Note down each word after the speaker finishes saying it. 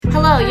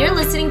You're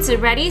listening to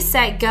Ready,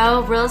 Set,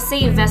 Go Real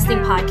Estate Investing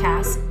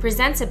Podcast,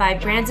 presented by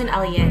Brandon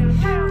Elliott.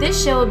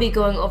 This show will be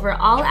going over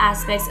all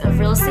aspects of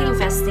real estate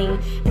investing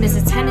and is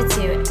intended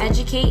to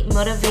educate,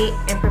 motivate,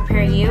 and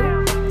prepare you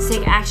to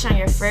take action on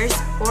your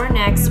first or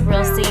next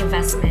real estate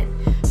investment.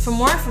 For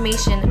more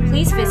information,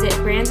 please visit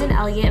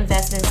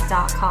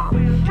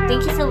BrandonElliottInvestments.com.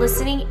 Thank you for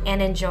listening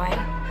and enjoy.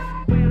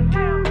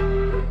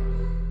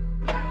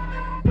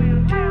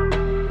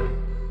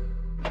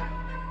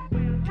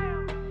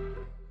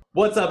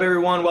 What's up,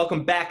 everyone?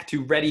 Welcome back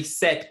to Ready,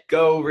 Set,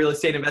 Go Real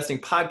Estate Investing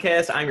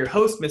Podcast. I'm your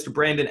host, Mr.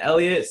 Brandon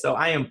Elliott. So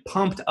I am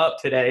pumped up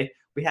today.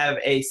 We have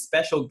a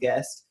special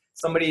guest,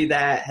 somebody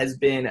that has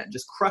been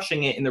just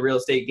crushing it in the real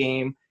estate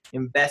game,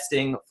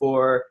 investing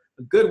for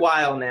a good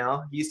while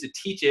now. He used to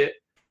teach it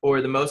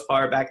for the most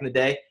part back in the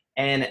day.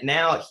 And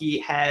now he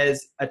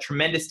has a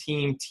tremendous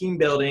team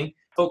building,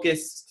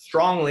 focused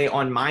strongly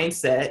on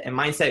mindset and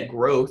mindset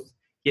growth.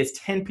 He has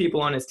 10 people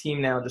on his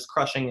team now just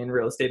crushing in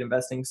real estate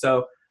investing.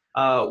 So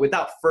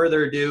without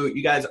further ado,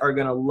 you guys are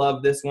going to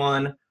love this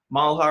one.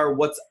 Malhar,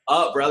 what's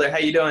up, brother? How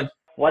you doing?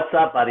 What's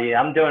up, buddy?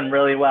 I'm doing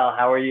really well.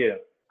 How are you?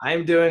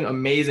 I'm doing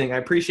amazing. I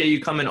appreciate you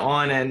coming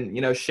on and,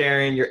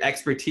 sharing your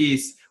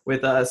expertise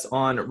with us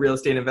on real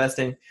estate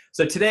investing.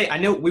 So today, I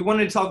know we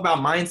wanted to talk about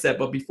mindset,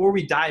 but before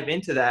we dive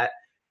into that,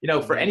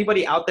 for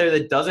anybody out there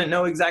that doesn't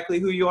know exactly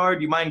who you are,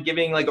 do you mind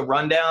giving like a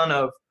rundown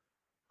of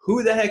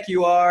who the heck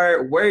you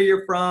are, where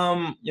you're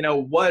from,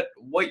 what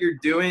you're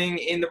doing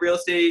in the real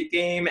estate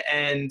game,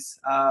 and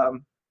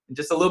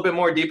just a little bit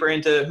more deeper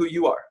into who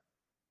you are?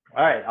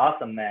 All right.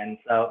 Awesome, man.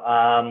 So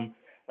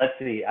let's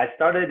see. I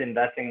started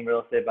investing in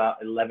real estate about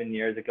 11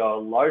 years ago,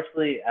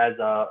 largely as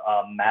a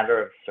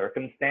matter of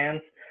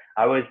circumstance.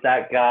 I was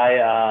that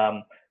guy.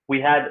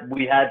 We had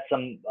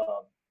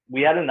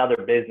another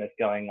business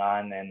going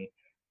on, and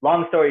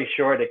long story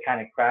short, it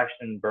kind of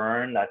crashed and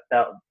burned. I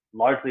felt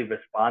largely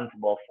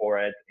responsible for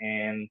it.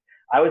 And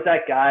I was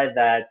that guy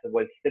that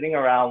was sitting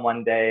around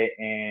one day,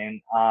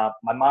 and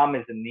my mom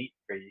is a neat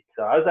freak.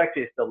 So I was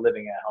actually still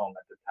living at home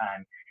at the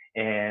time.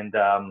 And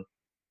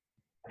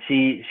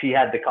she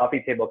had the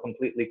coffee table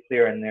completely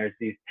clear, and there's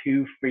these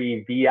 2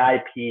 free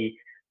VIP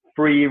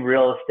free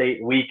real estate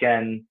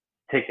weekend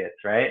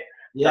tickets, right?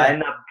 Yeah. So I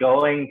ended up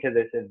going to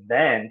this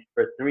event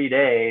for 3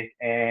 days,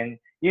 and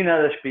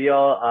the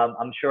spiel.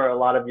 I'm sure a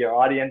lot of your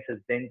audience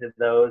has been to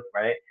those,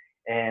 right?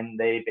 And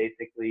they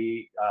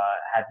basically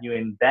have you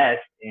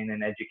invest in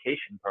an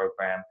education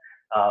program.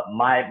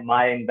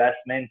 My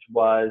investment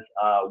was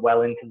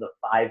well into the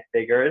 5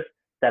 figures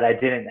that I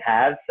didn't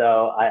have.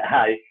 So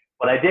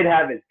what I did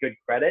have is good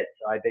credit.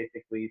 So I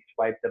basically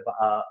swiped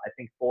I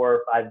think 4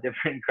 or 5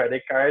 different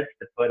credit cards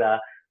to put I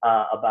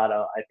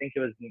think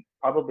it was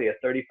probably a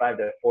 $35,000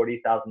 to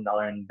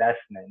 $40,000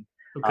 investment.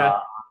 Okay.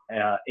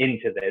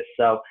 Into this.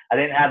 So I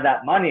didn't have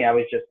that money. I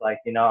was just like,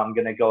 I'm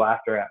going to go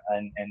after it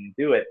and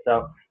do it.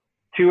 So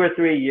 2 or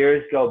 3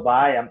 years go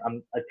by.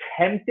 I'm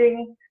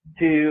attempting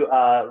to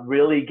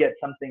really get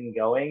something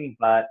going,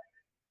 but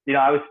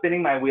I was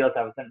spinning my wheels.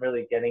 I wasn't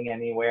really getting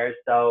anywhere.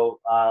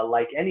 So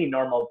like any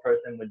normal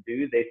person would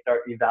do, they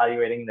start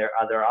evaluating their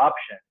other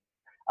options.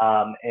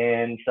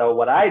 And so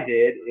what I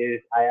did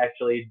is I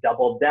actually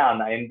doubled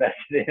down. I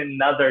invested in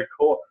another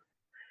course,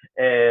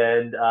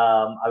 and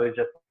I was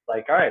just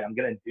like, all right, I'm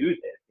gonna do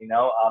this,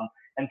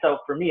 And so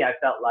for me, I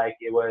felt like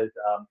it was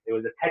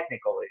a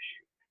technical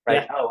issue.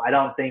 Right? Yeah. Oh, I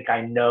don't think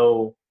I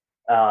know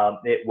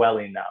it well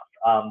enough.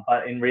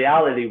 But in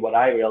reality, what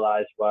I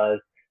realized was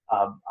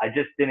I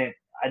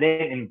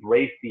didn't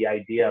embrace the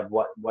idea of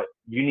what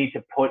you need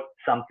to put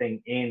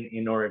something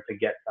in order to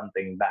get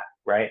something back,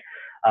 right?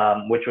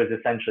 Which was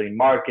essentially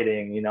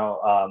marketing,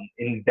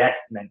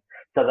 investment.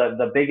 So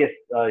the biggest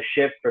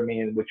shift for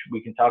me, which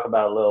we can talk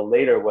about a little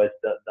later, was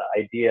the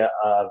idea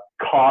of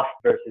cost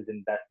versus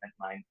investment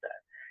mindset.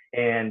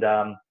 And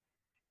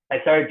I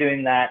started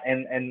doing that,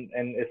 and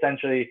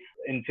essentially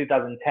in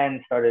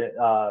 2010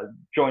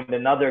 joined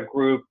another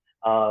group,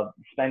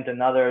 spent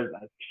another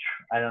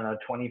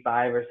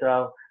 25 or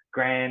so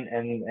grand,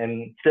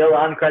 and still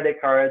on credit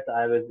cards.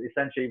 I was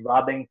essentially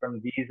robbing from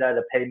Visa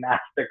to pay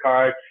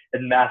MasterCard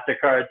and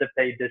MasterCard to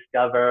pay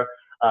Discover,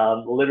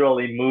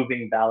 literally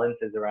moving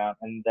balances around.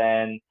 And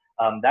then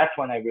that's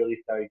when I really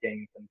started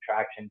gaining some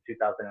traction.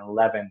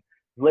 2011,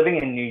 living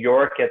in New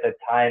York at the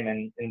time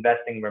and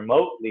investing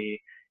remotely.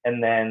 And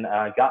then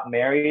got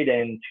married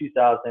in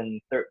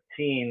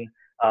 2013,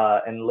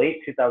 in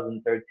late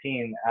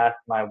 2013,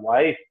 asked my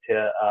wife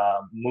to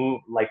move,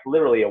 like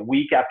literally a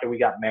week after we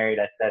got married.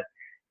 I said,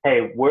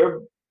 hey, we're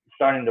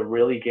starting to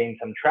really gain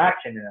some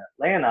traction in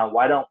Atlanta.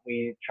 Why don't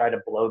we try to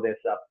blow this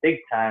up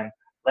big time?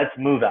 Let's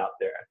move out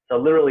there. So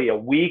literally a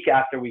week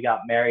after we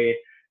got married,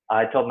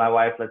 I told my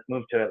wife, let's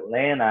move to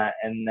Atlanta.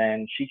 And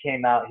then she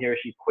came out here,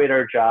 she quit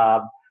her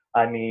job.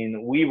 I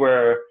mean, we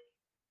were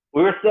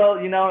still,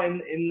 in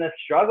the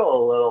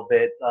struggle a little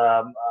bit.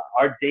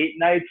 Our date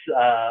nights,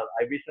 I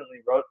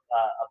recently wrote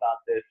about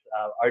this.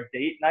 Our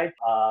date nights,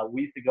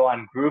 we used to go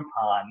on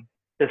Groupon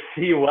to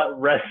see what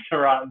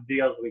restaurant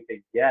deals we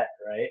could get,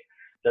 right?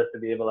 Just to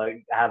be able to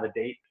have a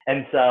date.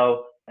 And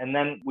so And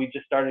then we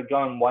just started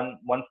going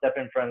one step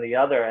in front of the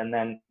other. And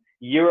then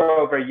year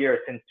over year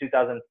since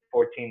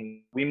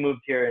 2014, we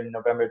moved here in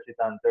November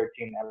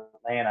 2013,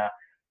 Atlanta.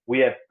 We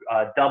have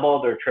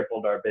doubled or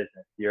tripled our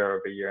business year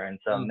over year. And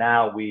so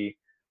now we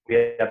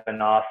have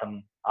an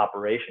awesome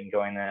operation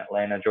going in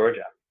Atlanta,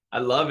 Georgia. I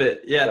love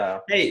it. Yeah.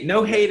 So, hey,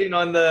 no hating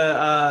on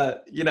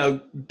the,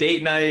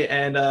 date night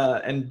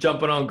and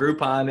jumping on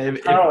Groupon.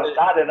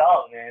 Not at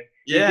all, man.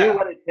 Yeah. You do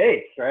what it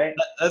takes, right?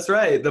 That's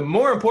right. The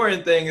more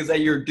important thing is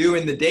that you're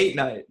doing the date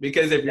night,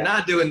 because if you're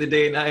not doing the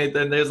date night,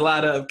 then there's a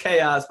lot of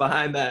chaos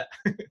behind that.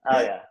 Oh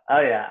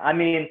yeah. I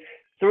mean,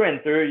 through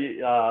and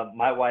through,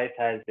 my wife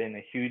has been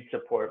a huge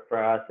support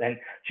for us, and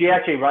she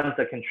actually runs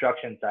the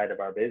construction side of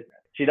our business.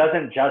 She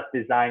doesn't just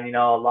design.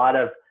 A lot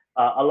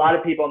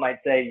of people might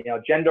say,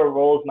 gender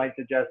roles might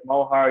suggest,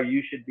 Malhar,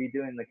 you should be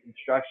doing the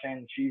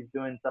construction. She's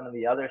doing some of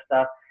the other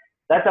stuff.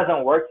 That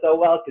doesn't work so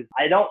well because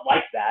I don't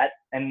like that.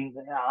 And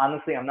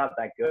honestly, I'm not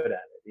that good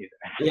at it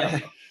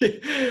either.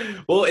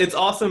 Yeah. Well, it's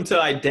awesome to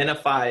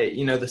identify,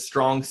 the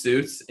strong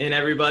suits in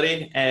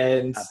everybody.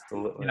 And,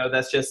 absolutely.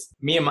 That's just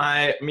me and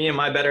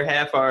my better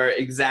half are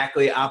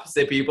exactly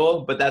opposite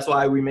people. But that's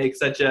why we make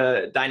such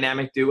a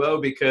dynamic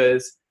duo,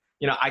 because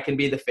I can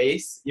be the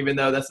face, even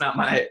though that's not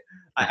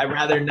I'd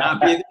rather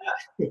not be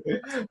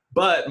that.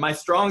 But my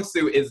strong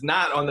suit is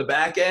not on the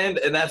back end,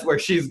 and that's where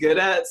she's good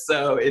at.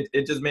 So it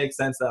just makes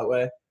sense that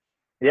way.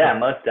 Yeah,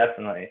 most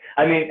definitely.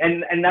 I mean,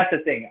 and that's the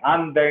thing.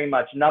 I'm very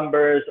much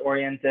numbers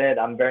oriented.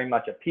 I'm very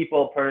much a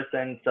people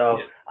person. So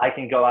I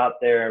can go out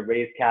there,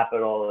 raise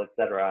capital,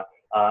 etc.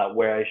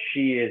 Whereas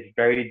she is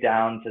very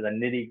down to the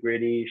nitty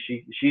gritty.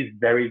 She's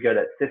very good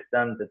at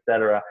systems,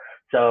 etc.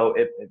 So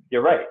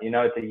you're right.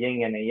 It's a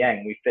yin and a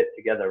yang. We fit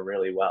together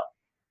really well.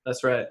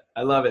 That's right.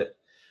 I love it.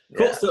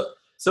 Cool. Yeah.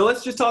 So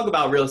let's just talk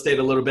about real estate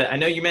a little bit. I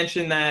know you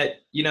mentioned that,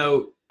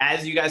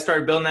 as you guys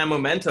started building that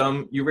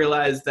momentum, you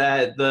realized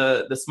that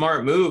the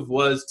smart move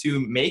was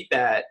to make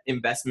that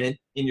investment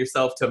in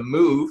yourself to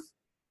move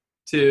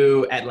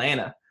to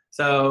Atlanta.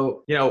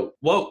 So,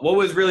 what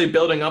was really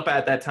building up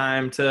at that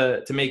time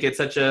to make it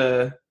such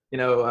a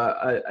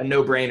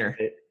no-brainer?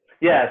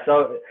 Yeah.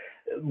 So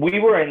we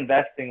were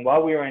investing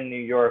while we were in New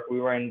York. We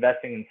were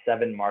investing in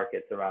 7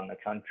 markets around the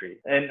country,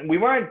 and we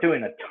weren't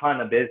doing a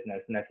ton of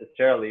business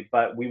necessarily,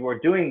 but we were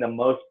doing the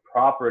most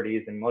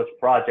properties and most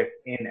projects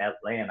in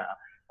Atlanta.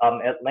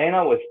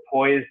 Atlanta was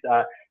poised.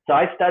 So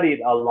I studied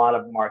a lot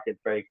of markets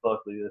very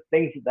closely. The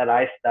things that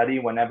I study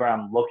whenever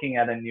I'm looking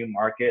at a new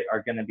market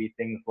are going to be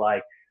things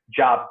like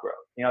job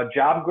growth.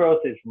 Job growth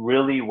is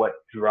really what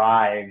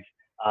drives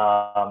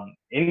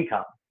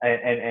income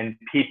and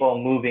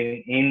people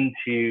moving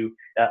into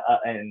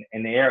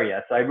an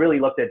area. So I really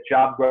looked at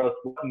job growth,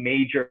 what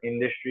major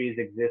industries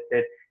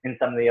existed in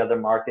some of the other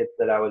markets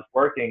that I was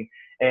working.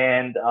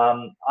 And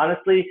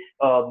honestly,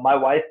 my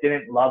wife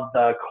didn't love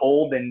the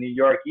cold in New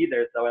York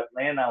either. So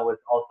Atlanta was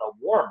also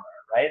warmer,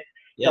 right?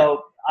 Yeah.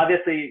 So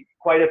obviously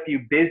quite a few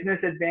business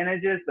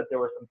advantages, but there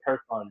were some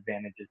personal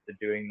advantages to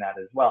doing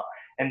that as well.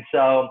 And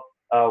so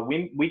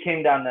we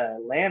came down to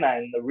Atlanta,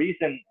 and the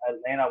reason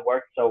Atlanta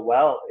worked so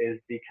well is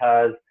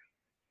because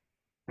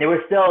there was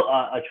still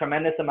a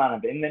tremendous amount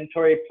of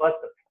inventory, plus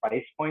the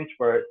price points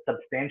were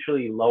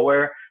substantially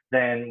lower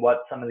than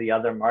what some of the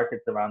other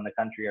markets around the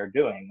country are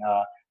doing.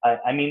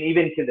 I mean,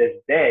 even to this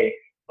day,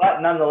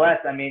 but nonetheless,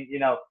 I mean,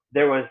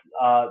 there was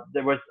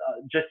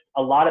just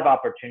a lot of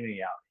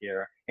opportunity out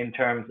here in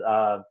terms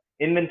of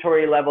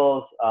inventory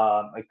levels,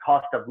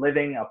 cost of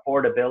living,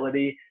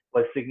 affordability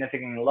was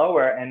significantly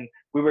lower, and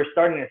we were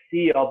starting to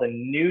see all the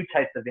new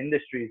types of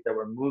industries that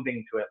were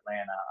moving to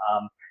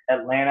Atlanta.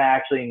 Atlanta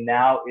actually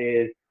now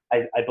is,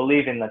 I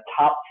believe, in the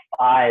top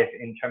 5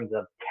 in terms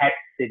of tech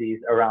cities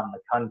around the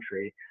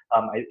country.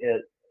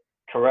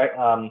 Correct.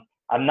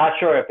 I'm not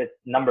sure if it's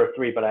number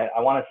 3, but I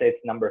want to say it's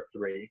number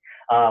 3.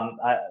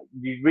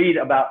 You read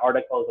about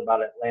articles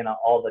about Atlanta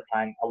all the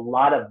time. A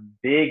lot of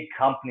big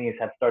companies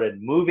have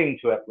started moving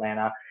to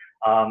Atlanta.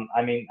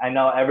 I mean, I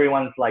know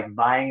everyone's like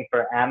vying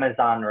for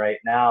Amazon right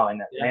now,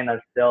 and Atlanta's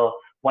still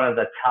one of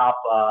the top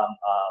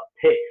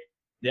picks.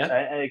 Yeah,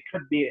 and it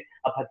could be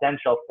a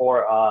potential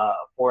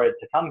for it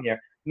to come here.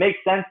 Makes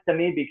sense to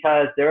me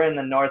because they're in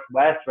the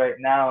Northwest right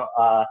now,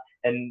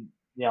 and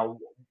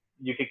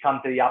you could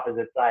come to the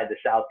opposite side, the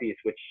Southeast,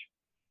 which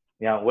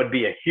would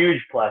be a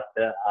huge plus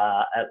to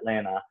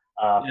Atlanta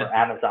for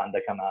Amazon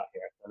to come out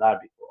here. So that'd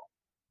be cool.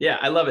 Yeah,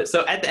 I love it.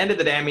 So at the end of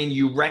the day, I mean,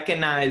 you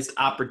recognized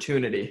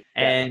opportunity.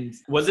 And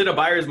was it a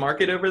buyer's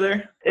market over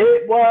there?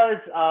 It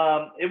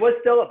was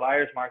still a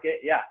buyer's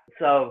market. Yeah.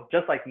 So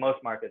just like most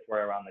markets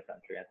were around the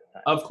country at the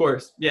time. Of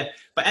course. Yeah.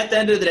 But at the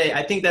end of the day,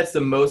 I think that's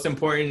the most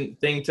important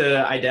thing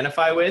to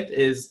identify with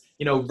is,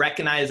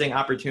 recognizing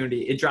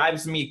opportunity. It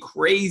drives me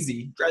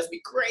crazy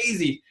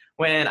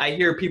when I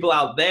hear people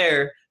out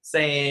there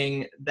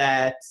saying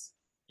that,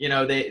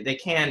 they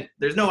can't,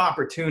 there's no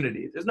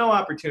opportunity.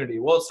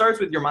 Well, it starts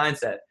with your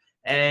mindset.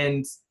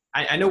 And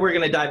I know we're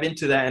going to dive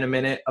into that in a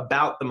minute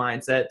about the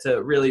mindset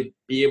to really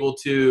be able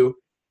to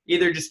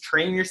either just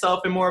train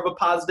yourself in more of a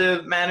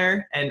positive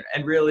manner and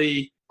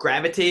really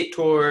gravitate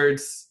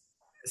towards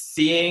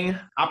seeing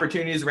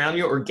opportunities around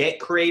you or get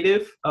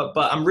creative.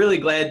 But I'm really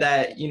glad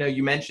that,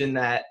 you mentioned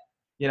that,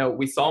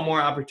 we saw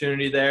more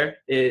opportunity there.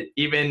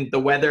 Even the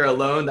weather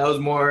alone, that was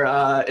more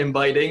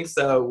inviting.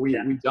 So we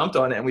jumped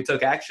on it and we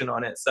took action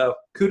on it. So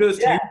kudos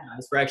to you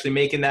guys for actually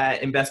making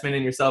that investment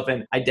in yourself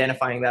and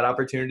identifying that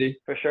opportunity.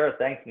 For sure.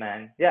 Thanks,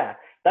 man. Yeah.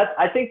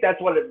 I think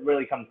that's what it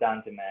really comes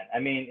down to, man. I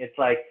mean, it's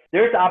like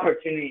there's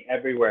opportunity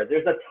everywhere.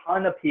 There's a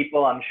ton of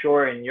people, I'm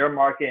sure, in your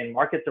market and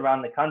markets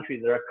around the country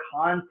that are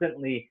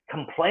constantly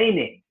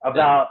complaining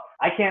about,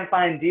 I can't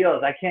find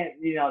deals. I can't,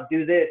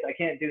 do this. I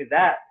can't do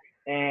that.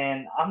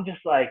 And I'm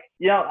just like,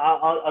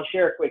 I'll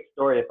share a quick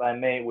story, if I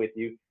may, with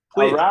you.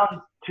 Please.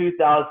 Around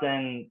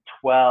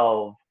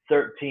 2012,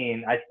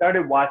 13, I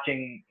started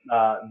watching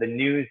the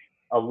news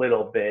a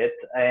little bit,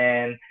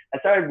 and I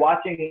started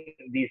watching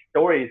these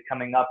stories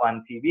coming up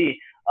on TV.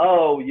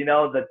 Oh,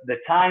 the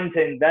time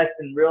to invest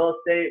in real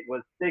estate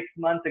was 6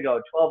 months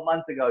ago, 12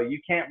 months ago. You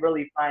can't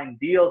really find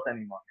deals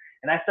anymore.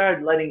 And I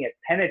started letting it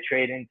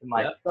penetrate into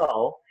my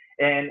soul.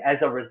 And as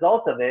a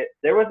result of it,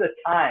 there was a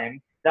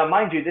time, now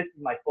mind you, this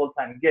is my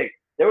full-time gig.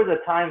 There was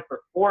a time for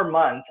 4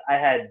 months I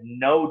had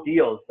no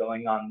deals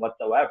going on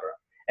whatsoever.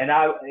 And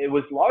it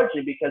was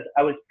largely because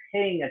I was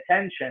paying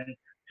attention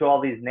to all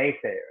these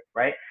naysayers,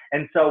 right?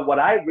 And so what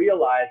I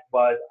realized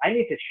was I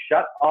need to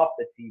shut off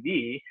the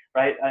TV,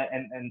 right?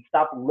 And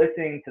stop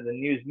listening to the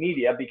news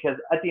media, because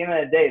at the end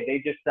of the day,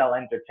 they just sell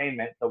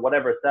entertainment. So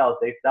whatever sells,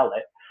 they sell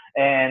it.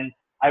 And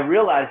I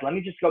realized, let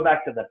me just go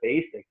back to the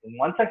basics. And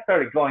once I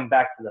started going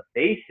back to the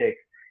basics,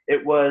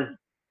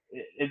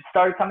 it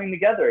started coming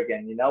together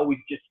again.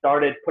 We just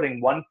started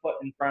putting one foot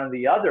in front of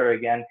the other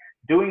again,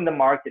 doing the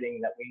marketing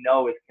that we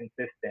know is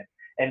consistent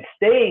and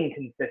staying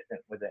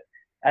consistent with it.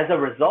 As a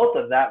result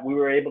of that, we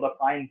were able to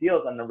find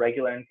deals on a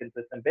regular and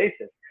consistent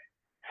basis.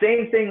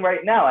 Same thing right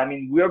now. I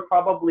mean, we're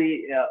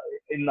probably,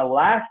 in the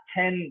last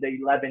 10 to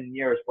 11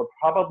 years, we're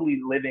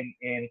probably living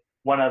in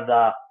one of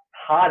the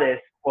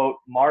hottest, quote,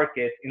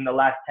 markets in the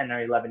last 10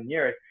 or 11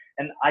 years.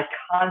 And I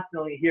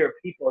constantly hear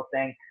people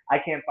saying, I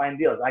can't find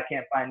deals. I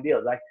can't find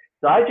deals.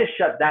 So I just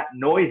shut that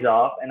noise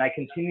off, and I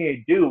continue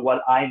to do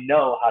what I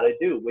know how to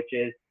do, which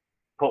is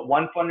put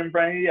one foot in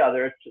front of the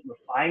other, to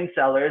find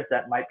sellers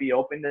that might be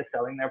open to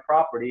selling their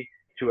property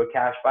to a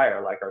cash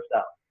buyer like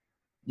ourselves.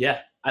 Yeah,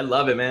 I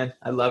love it, man.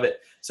 I love it.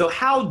 So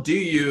how do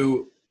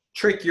you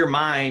trick your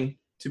mind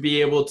to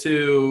be able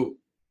to,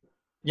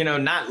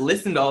 not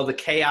listen to all the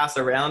chaos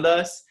around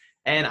us?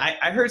 And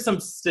I heard some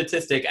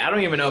statistic. I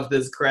don't even know if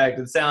this is correct.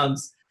 It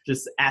sounds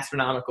just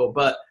astronomical,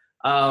 but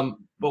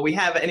we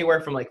have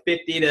anywhere from like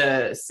 50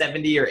 to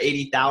 70 or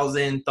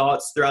 80,000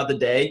 thoughts throughout the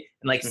day.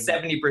 And like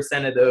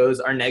 70% of those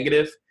are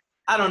negative.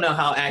 I don't know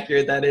how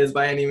accurate that is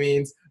by any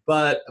means,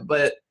 but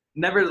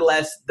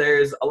nevertheless,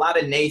 there's a lot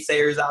of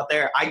naysayers out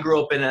there. I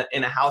grew up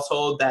in a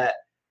household that,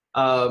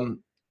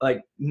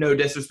 like, no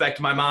disrespect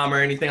to my mom or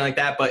anything like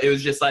that, but it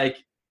was just like,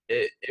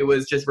 it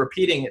was just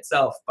repeating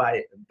itself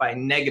by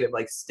negative,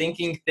 like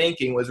stinking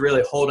thinking was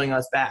really holding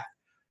us back.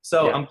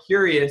 So I'm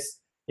curious,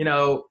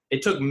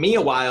 it took me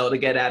a while to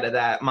get out of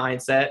that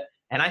mindset,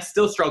 and I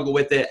still struggle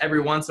with it every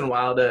once in a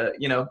while to,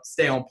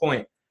 stay on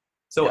point.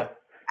 So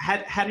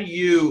how do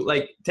you,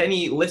 like, to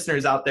any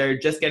listeners out there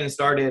just getting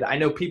started, I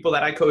know people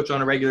that I coach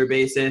on a regular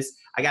basis,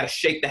 I got to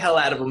shake the hell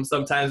out of them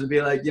sometimes and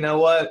be like, you know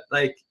what,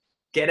 like,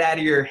 get out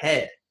of your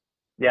head.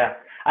 Yeah.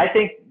 I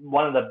think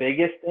one of the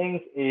biggest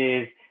things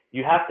is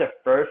you have to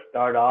first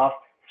start off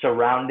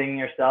surrounding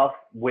yourself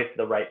with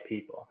the right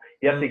people.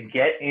 You have to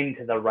get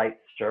into the right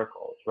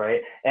circles,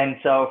 right? And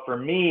so for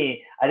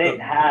me, I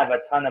didn't have a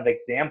ton of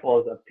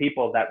examples of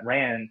people that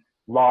ran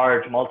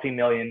large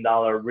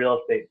multi-million-dollar real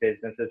estate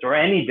businesses or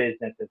any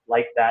businesses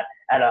like that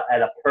at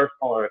a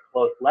personal or a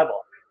close level.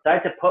 So I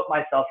had to put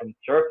myself in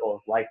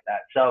circles like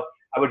that. So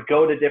I would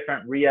go to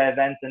different RIA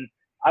events, and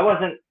I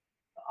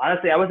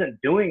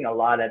wasn't doing a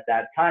lot at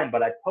that time,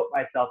 but I put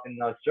myself in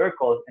those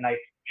circles and I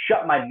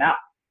shut my mouth,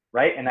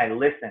 right? And I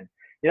listened.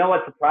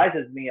 What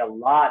surprises me a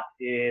lot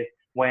is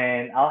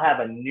when I'll have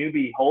a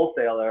newbie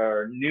wholesaler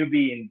or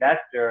newbie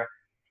investor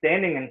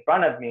standing in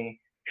front of me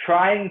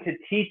trying to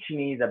teach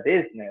me the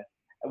business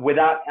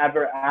without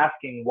ever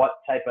asking what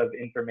type of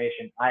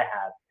information I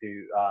have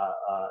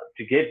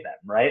to give them,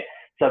 right?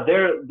 So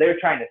they're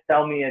trying to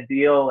sell me a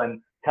deal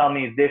and tell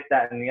me this,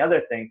 that, and the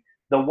other thing.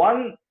 The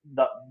one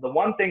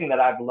thing that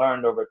I've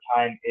learned over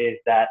time is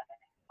that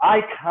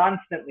I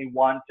constantly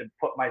want to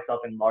put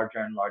myself in larger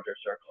and larger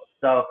circles.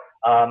 So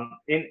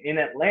in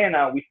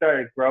Atlanta, we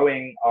started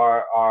growing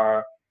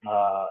our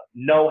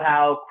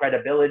know-how,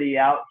 credibility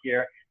out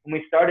here, and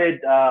we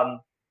started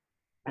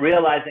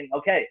realizing,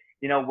 okay,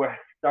 we're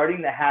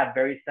starting to have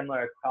very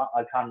similar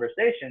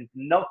conversations.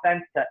 No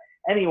offense to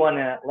anyone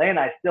in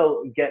Atlanta, I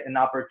still get an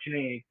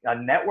opportunity to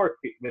network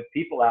with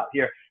people out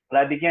here. But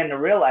I began to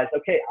realize,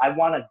 okay, I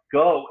want to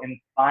go and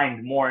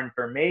find more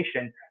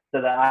information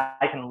so that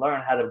I can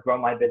learn how to grow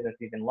my business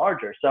even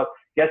larger. So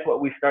guess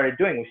what we started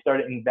doing? We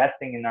started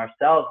investing in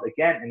ourselves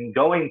again and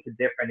going to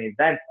different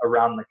events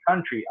around the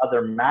country,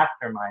 other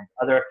masterminds,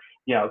 other,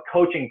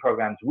 coaching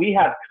programs. We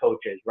have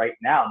coaches right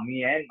now,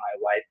 me and my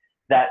wife,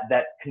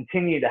 that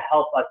continue to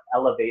help us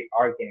elevate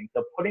our game.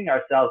 So putting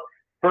ourselves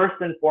first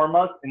and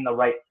foremost in the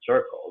right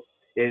circles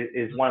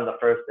is one of the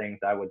first things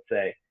I would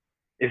say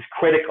is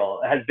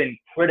critical, has been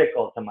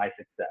critical to my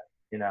success,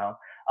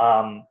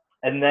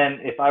 and then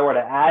if I were to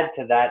add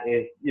to that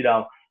is,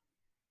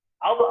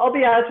 I'll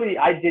be honest with you,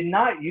 I did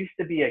not used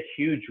to be a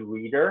huge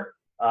reader,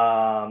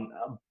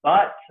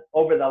 but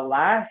over the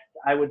last,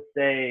 I would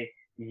say,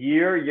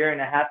 year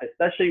and a half,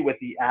 especially with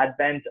the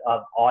advent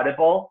of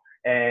Audible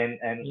and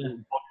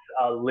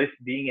books,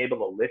 being able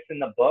to listen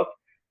to books,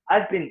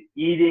 I've been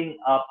eating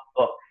up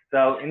books.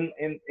 So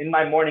in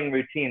my morning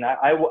routine,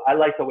 I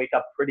like to wake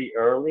up pretty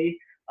early.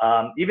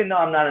 Even though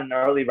I'm not an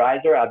early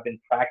riser, I've been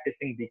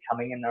practicing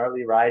becoming an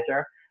early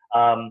riser.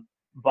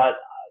 But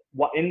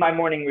in my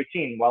morning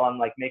routine, while I'm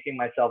like making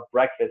myself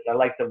breakfast, I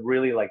like to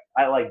really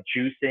I like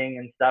juicing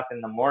and stuff in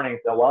the morning.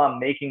 So while I'm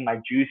making my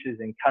juices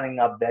and cutting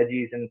up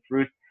veggies and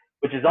fruits,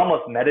 which is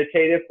almost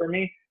meditative for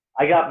me,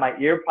 I got my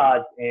ear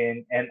pods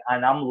in and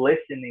I'm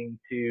listening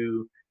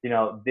to,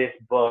 this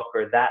book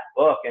or that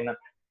book. And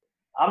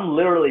I'm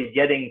literally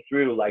getting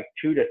through like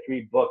 2 to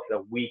 3 books a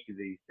week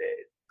these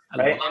days.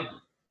 Right.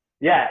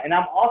 Yeah. And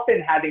I'm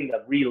often having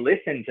to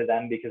re-listen to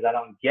them because I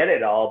don't get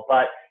it all.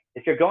 But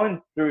if you're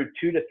going through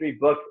 2 to 3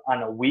 books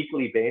on a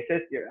weekly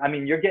basis,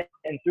 you're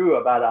getting through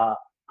about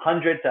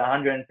 100 to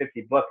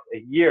 150 books a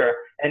year.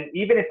 And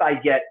even if I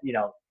get,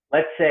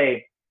 let's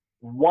say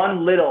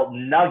one little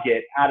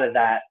nugget out of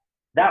that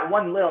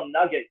one little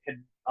nugget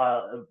could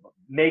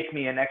make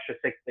me an extra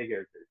 6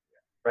 figures this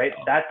year, right?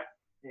 That's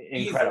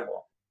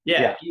incredible.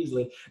 Yeah,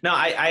 easily. No,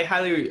 I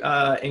highly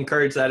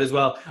encourage that as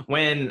well.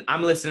 When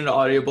I'm listening to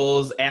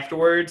audibles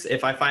afterwards,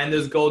 if I find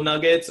those gold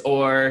nuggets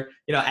or,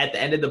 at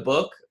the end of the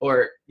book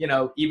or,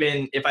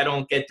 even if I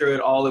don't get through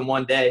it all in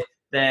one day,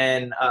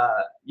 then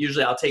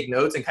usually I'll take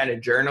notes and kind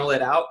of journal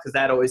it out because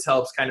that always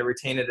helps kind of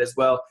retain it as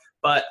well.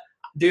 But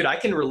dude, I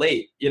can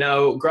relate,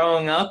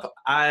 growing up,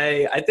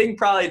 I think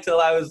probably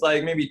till I was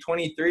like maybe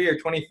 23 or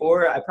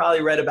 24, I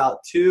probably read about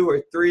 2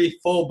 or 3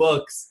 full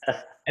books.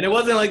 And it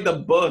wasn't like the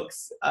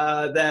books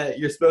that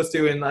you're supposed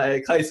to in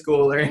like high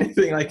school or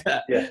anything like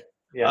that.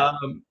 Yeah.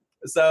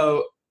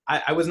 So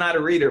I was not a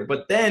reader.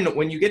 But then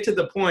when you get to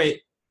the point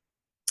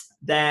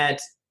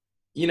that,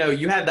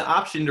 you have the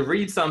option to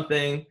read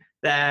something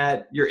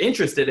that you're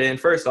interested in,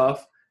 first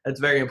off, that's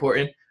very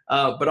important,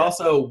 but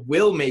also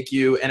will make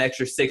you an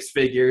extra 6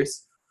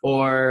 figures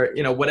or,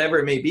 whatever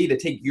it may be to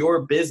take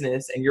your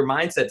business and your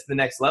mindset to the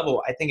next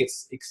level. I think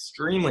it's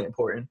extremely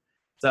important.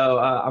 So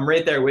I'm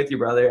right there with you,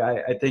 brother.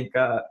 I think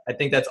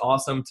that's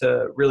awesome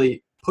to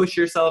really push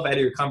yourself out of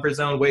your comfort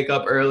zone, wake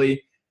up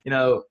early,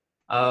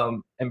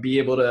 and be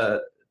able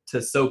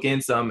to soak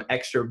in some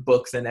extra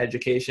books and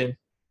education.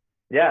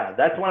 Yeah,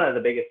 that's one of the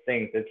biggest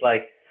things. It's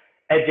like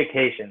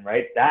education,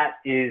 right? That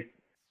is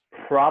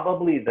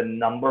probably the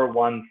number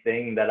one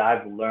thing that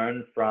I've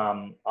learned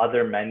from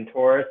other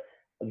mentors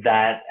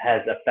that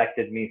has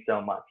affected me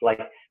so much. Like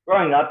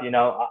growing up,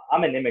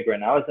 I'm an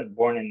immigrant. I wasn't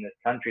born in this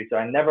country, so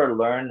I never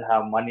learned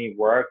how money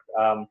works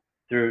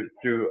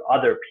through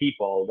other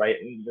people, right?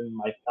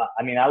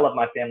 I love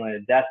my family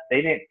to death.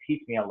 They didn't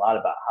teach me a lot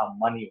about how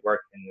money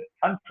works in this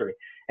country,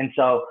 and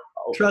so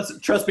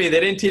trust me, they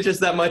didn't teach us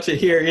that much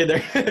here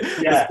either.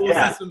 The school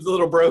system's a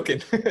little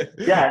broken.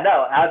 Yeah,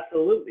 no,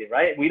 absolutely,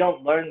 right? We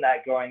don't learn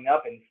that growing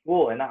up in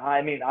school, and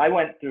I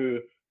went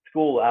through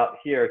school out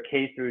here,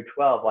 K through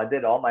 12. I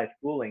did all my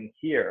schooling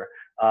here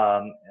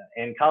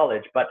in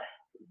college. But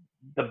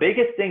the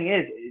biggest thing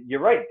is, you're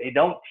right, they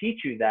don't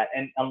teach you that.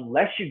 And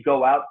unless you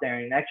go out there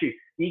and actually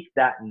seek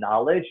that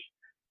knowledge,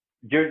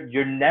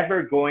 you're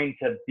never going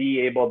to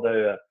be able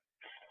to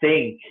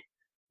think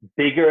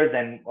bigger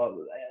than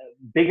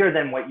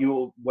what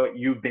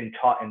you've been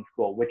taught in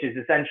school, which is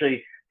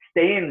essentially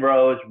stay in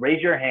rows,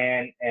 raise your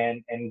hand,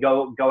 and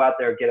go out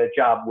there and get a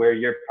job where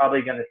you're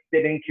probably going to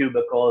sit in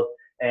cubicles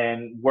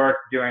and work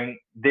during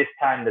this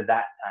time to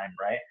that time,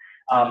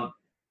 right?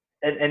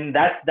 And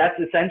that's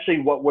essentially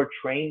what we're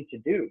trained to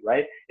do,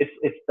 right?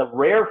 It's the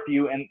rare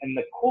few, and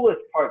the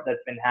coolest part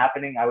that's been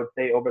happening, I would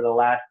say, over the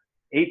last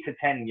 8 to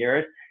 10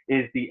 years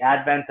is the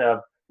advent of,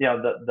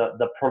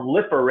 the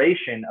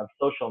proliferation of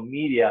social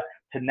media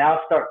to now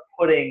start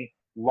putting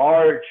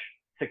large,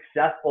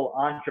 successful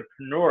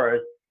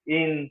entrepreneurs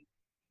in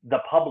the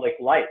public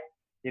light.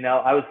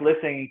 I was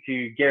listening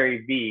to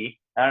Gary Vee.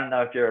 I don't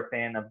know if you're a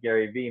fan of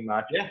Gary Vee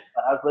much. Yeah.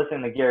 But I was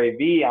listening to Gary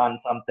Vee on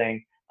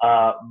something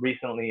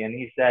recently, and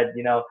he said,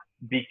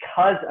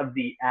 because of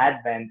the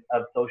advent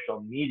of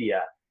social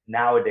media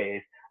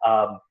nowadays,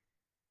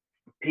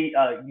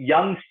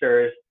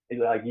 youngsters,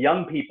 like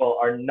young people,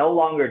 are no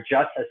longer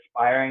just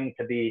aspiring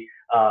to be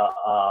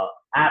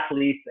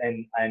athletes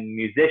and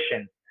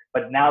musicians,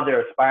 but now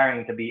they're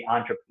aspiring to be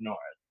entrepreneurs,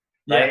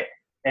 right?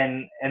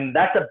 Yeah. And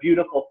that's a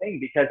beautiful thing,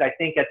 because I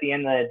think at the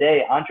end of the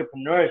day,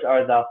 entrepreneurs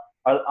are the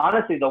are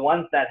honestly the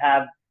ones that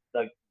have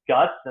the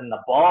guts and the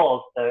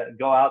balls to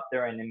go out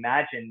there and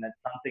imagine that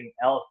something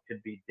else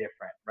could be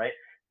different, right?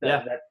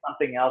 That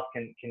something else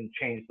can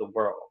change the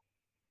world.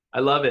 I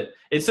love it.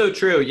 It's so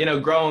true. You know,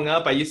 growing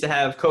up, I used to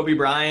have Kobe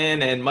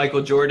Bryant and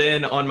Michael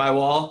Jordan on my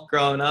wall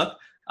growing up.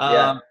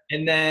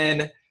 And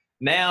then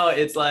now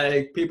it's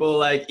like people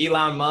like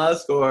Elon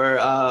Musk or,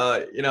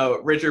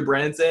 Richard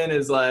Branson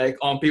is like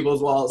on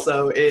people's walls.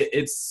 So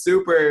it's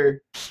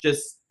super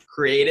just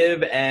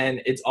creative,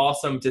 and it's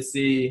awesome to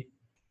see,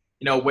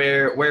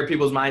 where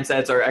people's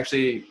mindsets are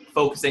actually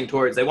focusing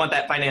towards. They want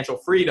that financial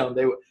freedom.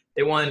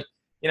 They want,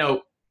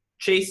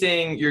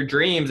 chasing your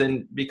dreams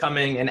and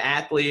becoming an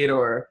athlete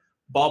or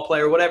ball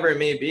player, whatever it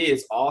may be,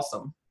 is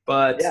awesome.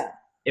 But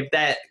if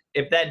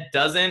that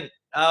doesn't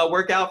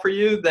work out for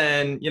you,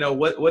 then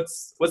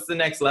what's the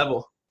next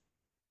level?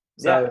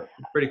 So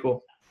it's pretty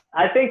cool.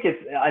 I think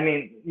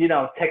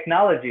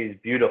technology is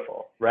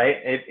beautiful, right?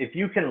 If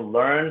you can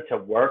learn to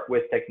work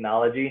with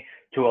technology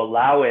to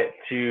allow it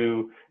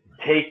to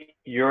take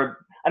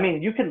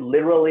you can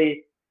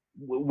literally,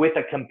 with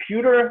a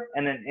computer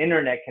and an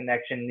internet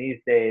connection these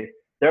days,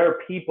 there are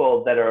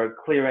people that are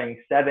clearing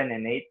 7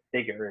 and 8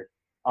 figures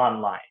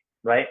online,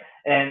 right?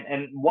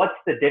 And what's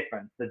the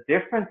difference? The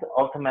difference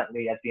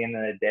ultimately at the end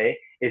of the day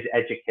is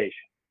education,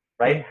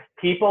 right? Mm-hmm.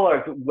 People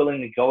are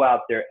willing to go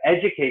out there,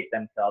 educate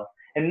themselves,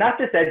 and not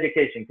just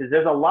education, because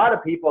there's a lot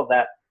of people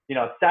that,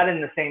 sat in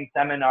the same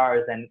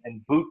seminars and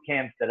boot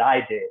camps that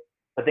I did,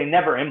 but they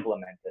never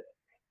implemented it.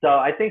 So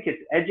I think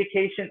it's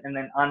education, and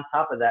then on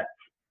top of that,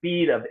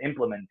 speed of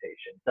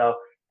implementation. So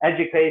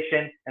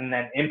education and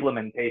then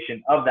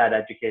implementation of that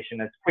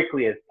education as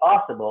quickly as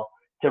possible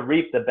to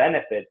reap the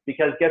benefits.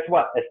 Because guess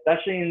what?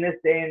 Especially in this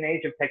day and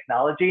age of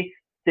technology,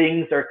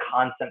 things are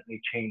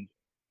constantly changing.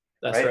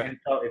 That's right. And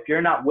so if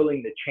you're not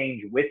willing to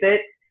change with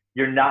it,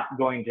 you're not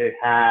going to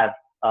have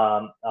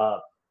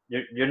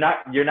you're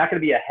not going to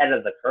be ahead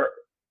of the curve.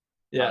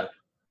 Yeah.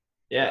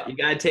 You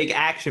gotta take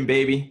action,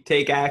 baby.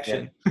 Take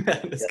action.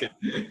 That's good.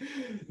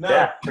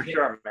 No, for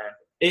sure, man.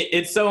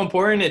 It's so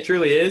important. It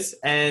truly is.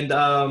 And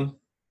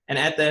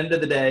at the end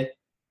of the day,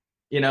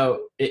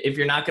 if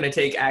you're not going to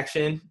take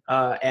action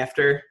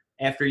after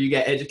you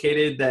get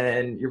educated,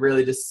 then you're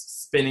really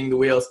just spinning the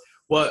wheels.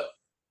 What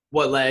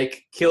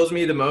like kills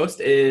me the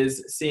most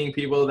is seeing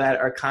people that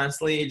are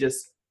constantly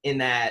just in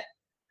that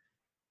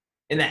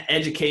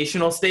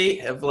educational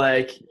state of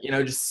like,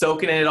 just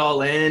soaking it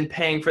all in,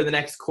 paying for the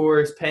next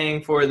course,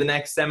 paying for the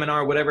next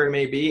seminar, whatever it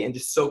may be, and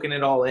just soaking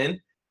it all in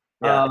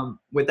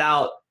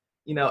without,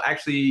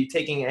 actually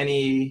taking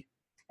any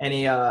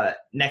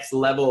next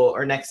level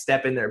or next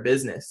step in their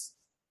business.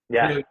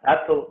 Yeah,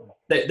 absolutely.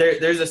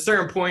 There's a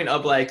certain point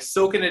of like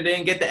soaking it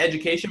in, get the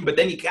education, but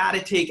then you got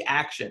to take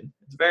action.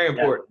 It's very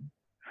important. Yeah.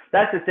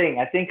 That's the thing.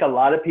 I think a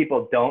lot of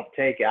people don't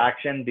take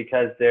action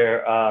because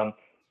they're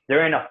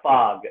in a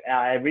fog.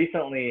 I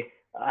recently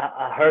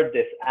heard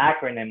this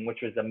acronym, which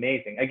was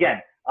amazing.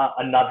 Again,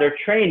 another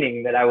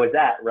training that I was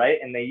at, right?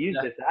 And they use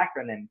this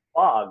acronym,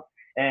 FOG.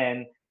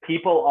 And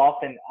people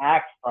often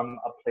act from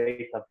a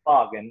place of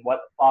fog. And what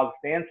FOG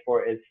stands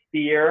for is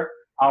fear,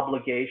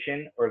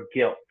 obligation, or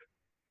guilt,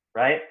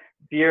 right?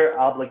 Fear,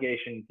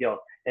 obligation, guilt.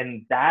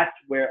 And that's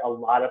where a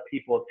lot of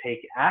people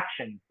take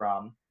action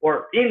from,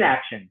 or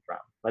inaction from,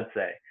 let's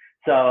say.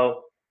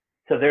 So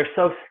they're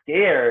so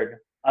scared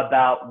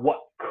about what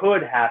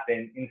could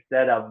happen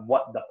instead of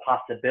what the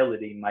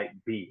possibility might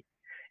be.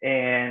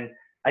 And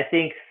I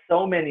think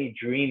so many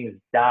dreams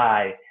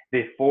die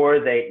before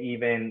they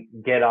even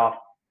get off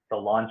the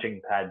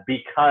launching pad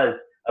because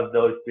of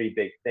those 3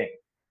 big things,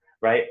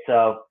 right?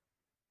 So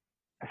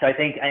I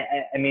think,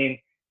 I mean,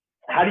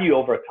 how do you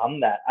overcome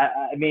that?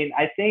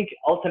 I think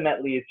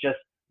ultimately it's just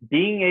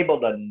being able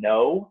to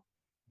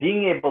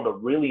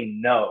really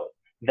know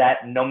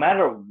that no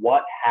matter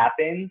what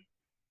happens,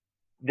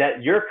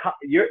 that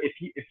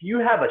if you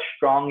have a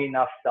strong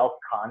enough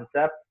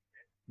self-concept,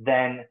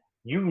 then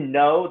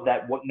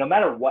that no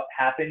matter what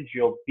happens,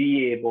 you'll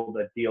be able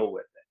to deal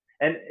with it.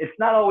 And it's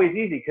not always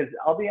easy, because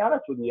I'll be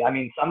honest with you. I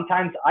mean,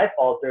 sometimes I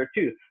falter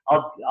too.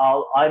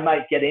 I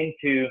might get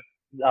into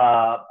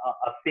a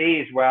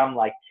phase where I'm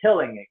like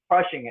killing it,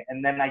 crushing it,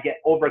 and then I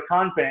get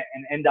overconfident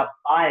and end up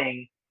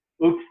buying,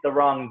 the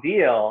wrong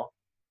deal,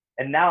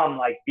 and now I'm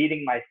like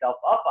beating myself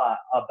up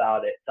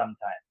about it sometimes.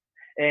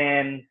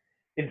 And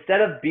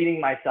instead of beating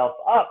myself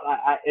up,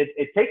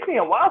 it takes me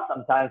a while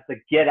sometimes to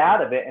get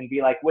out of it and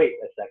be like, wait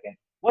a second,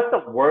 what's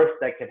the worst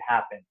that could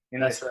happen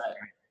in this scenario,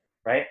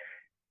 right?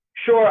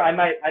 Sure, I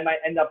might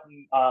end up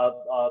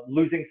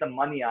losing some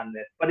money on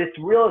this, but it's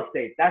real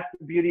estate. That's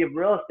the beauty of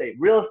real estate.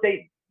 Real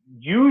estate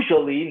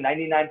usually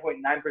 99.9%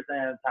 of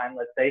the time,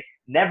 let's say,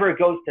 never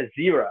goes to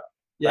zero,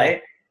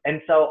 right?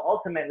 And so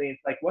ultimately,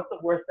 it's like, what's the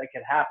worst that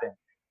could happen?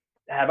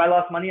 Have I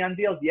lost money on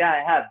deals? Yeah,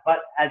 I have. But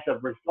as a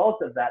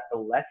result of that, the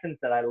lessons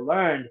that I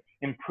learned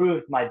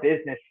improved my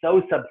business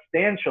so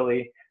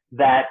substantially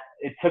that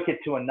it took it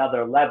to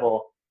another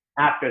level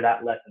after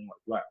that lesson was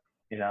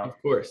learned,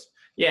 Of course.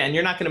 Yeah, and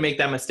you're not going to make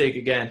that mistake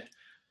again.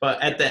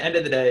 But at the end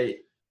of the day,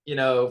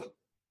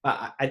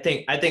 I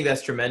think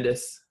that's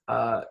tremendous.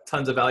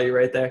 Tons of value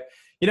right there.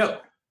 You know,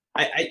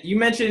 you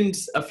mentioned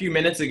a few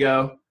minutes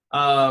ago,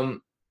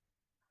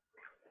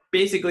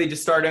 basically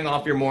just starting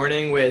off your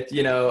morning with,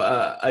 you know,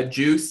 a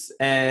juice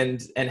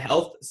and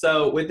health.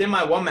 So within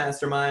my one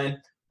mastermind,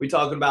 we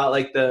talk about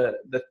like the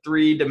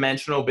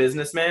three-dimensional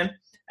businessman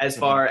as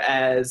far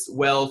as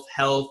wealth,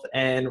 health,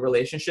 and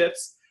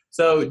relationships.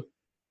 So,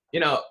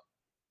 you know,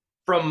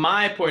 from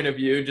my point of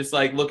view, just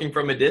like looking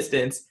from a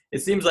distance, it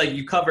seems like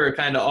you cover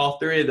kind of all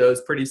three of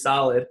those pretty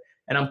solid.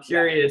 And I'm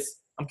curious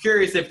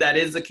if that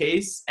is the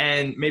case,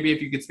 and maybe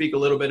if you could speak a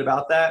little bit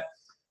about that.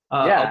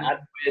 Along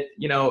with,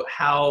 you know,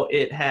 how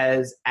it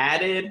has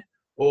added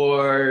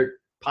or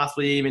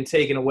possibly even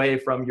taken away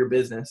from your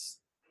business.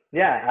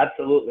 Yeah,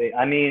 absolutely.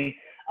 I mean,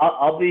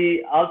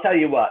 I'll tell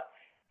you what,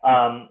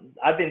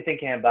 I've been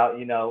thinking about,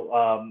 you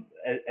know,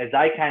 as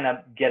I kind of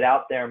get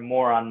out there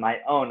more on my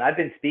own. I've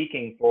been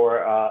speaking for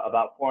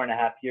about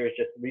 4.5 years,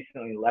 just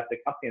recently left the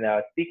company that I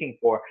was speaking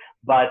for,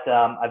 but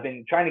I've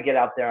been trying to get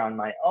out there on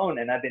my own,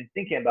 and I've been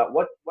thinking about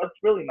what's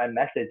really my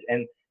message.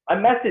 And my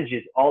message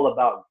is all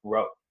about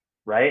growth,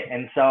 right?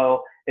 And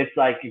so it's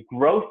like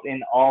growth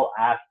in all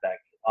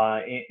aspects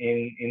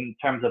in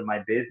terms of my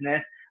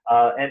business.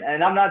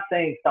 And I'm not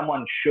saying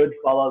someone should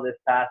follow this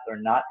path or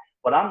not.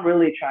 What I'm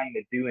really trying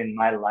to do in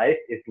my life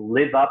is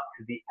live up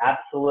to the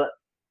absolute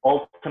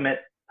ultimate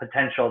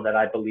potential that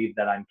I believe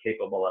that I'm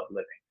capable of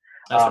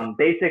living.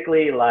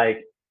 Basically,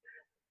 like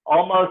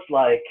almost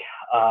like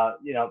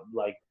you know,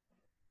 like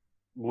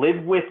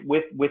live with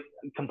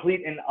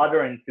complete and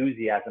utter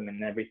enthusiasm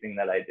in everything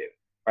that I do,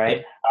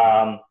 right?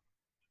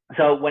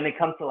 So when it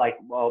comes to like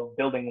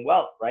building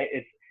wealth, right?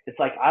 It's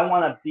like I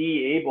want to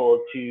be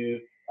able to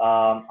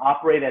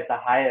operate at the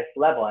highest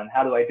level. And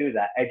how do I do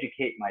that?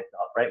 Educate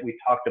myself, right? We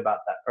talked about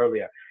that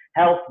earlier.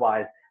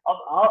 Health-wise,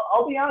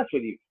 I'll be honest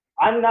with you.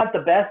 I'm not the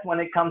best when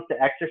it comes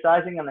to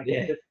exercising on a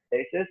consistent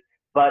basis,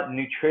 but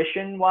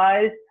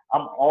nutrition-wise,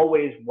 I'm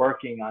always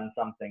working on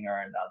something or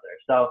another.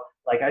 So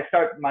like I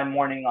start my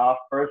morning off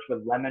first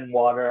with lemon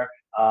water.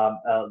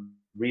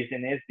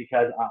 Reason is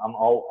because I'm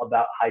all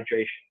about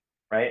hydration,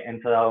 right? And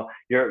so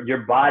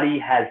your body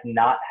has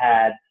not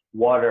had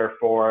water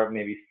for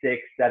maybe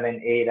 6,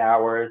 7, 8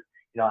 hours,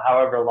 you know,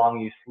 however long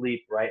you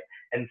sleep, right?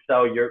 And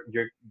so you're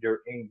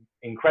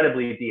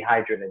incredibly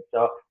dehydrated.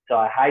 So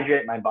I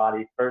hydrate my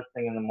body first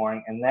thing in the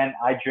morning, and then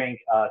I drink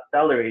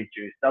celery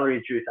juice.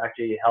 Celery juice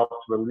actually helps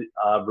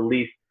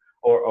release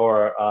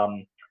or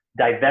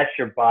divest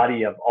your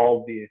body of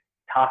all these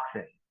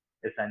toxins,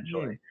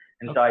 essentially.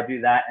 And so I do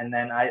that, and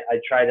then I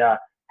try to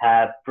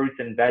have fruits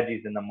and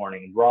veggies in the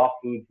morning, raw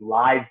foods,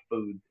 live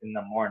foods in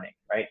the morning,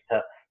 right?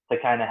 To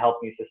kind of help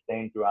me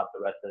sustain throughout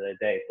the rest of the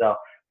day. So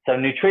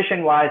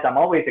nutrition wise, I'm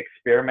always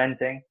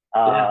experimenting.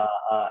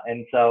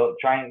 And so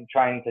trying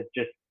to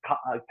just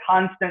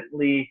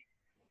constantly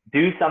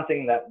do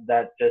something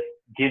that just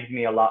gives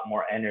me a lot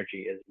more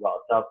energy as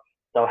well.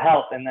 So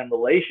health, and then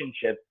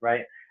relationships,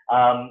 right?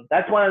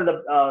 That's one of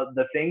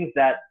the things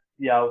that,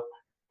 you know,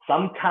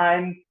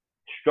 sometimes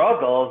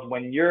struggles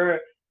when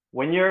you're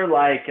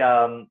like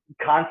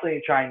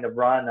constantly trying to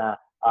run a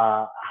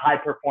high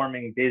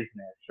performing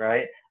business,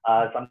 right?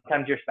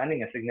 Sometimes you're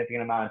spending a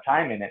significant amount of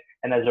time in it,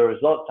 and as a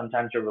result,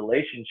 sometimes your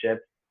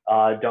relationships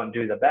don't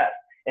do the best.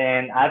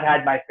 And I've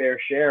had my fair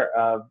share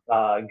of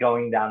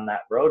going down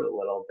that road a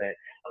little bit,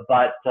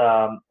 but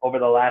over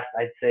the last,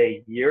 I'd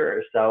say, year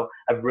or so,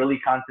 I've really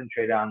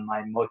concentrated on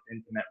my most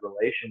intimate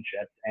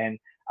relationships, and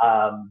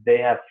they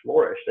have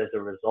flourished as a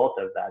result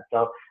of that.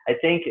 So I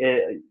think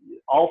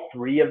all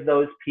three of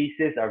those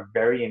pieces are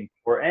very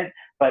important,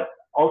 but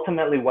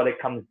ultimately what it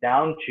comes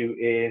down to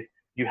is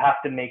you have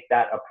to make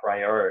that a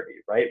priority,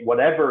 right?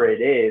 Whatever it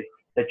is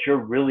that you're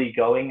really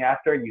going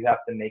after, you have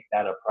to make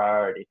that a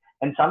priority.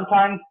 And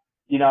sometimes,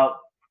 you know,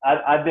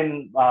 I've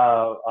been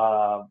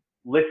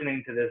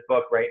listening to this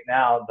book right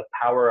now, The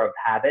Power of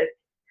Habit.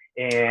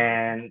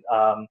 And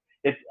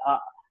it's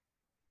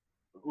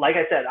like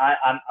I said,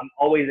 I'm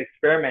always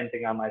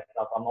experimenting on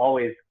myself. I'm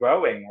always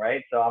growing,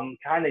 right? So I'm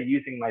kind of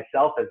using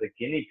myself as a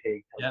guinea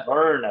pig to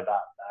learn about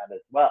that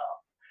as well.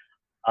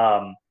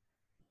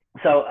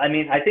 So, I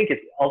mean, I think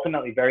it's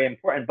ultimately very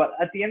important, but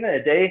at the end of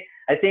the day,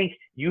 I think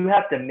you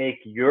have to make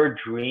your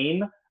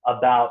dream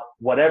about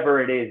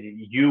whatever it is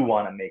you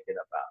want to make it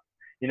about,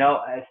 you know,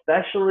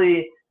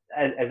 especially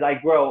as I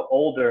grow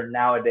older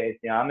nowadays.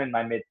 You know, I'm in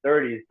my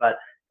mid-30s, but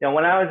you know,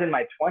 when I was in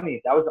my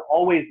 20s, I was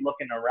always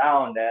looking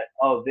around at,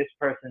 oh, this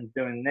person's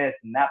doing this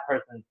and that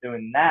person's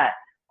doing that,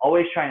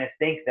 always trying to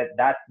think that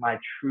that's my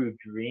true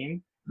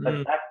dream, but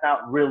that's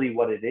not really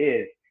what it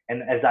is.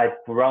 And as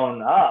I've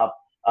grown up,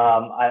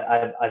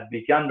 I've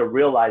begun to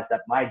realize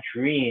that my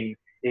dream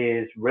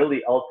is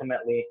really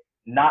ultimately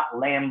not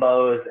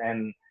Lambos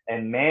and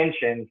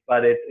mansions,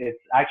 but it's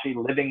actually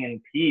living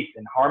in peace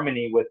and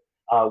harmony with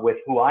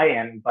who I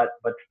am, but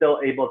still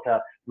able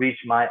to reach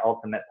my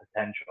ultimate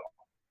potential.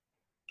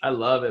 I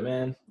love it,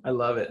 man. I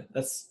love it.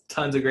 That's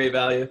tons of great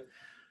value.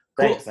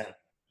 Thanks, man.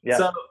 Yeah.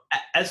 So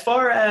as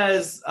far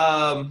as,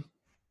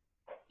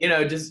 you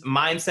know, just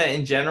mindset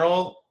in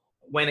general,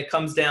 when it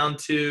comes down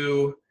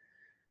to,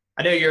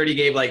 I know you already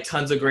gave like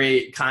tons of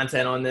great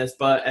content on this,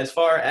 but as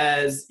far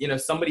as,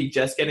 somebody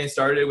just getting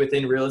started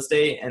within real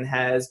estate and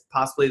has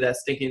possibly that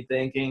stinking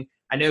thinking,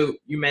 I know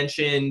you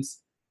mentioned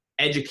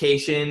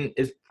education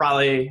is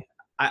probably,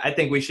 I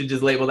think we should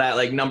just label that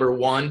like number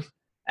one,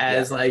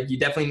 as like you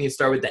definitely need to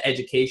start with the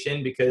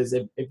education, because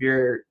if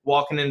you're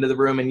walking into the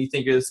room and you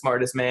think you're the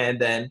smartest man,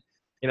 then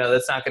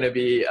that's not going to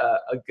be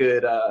a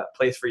good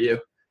place for you.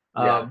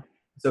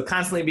 So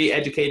constantly be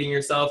educating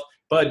yourself.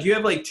 But do you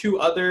have like 2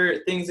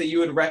 other things that you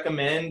would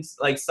recommend,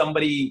 like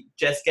somebody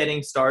just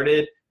getting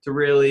started, to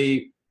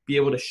really be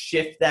able to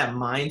shift that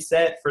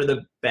mindset for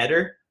the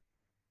better?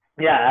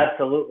 Yeah,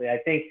 absolutely. I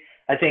think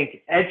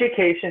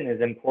education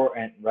is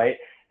important, right?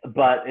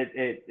 But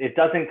it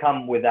doesn't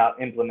come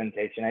without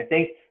implementation. I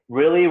think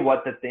really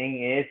what the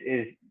thing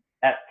is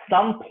at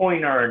some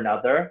point or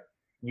another,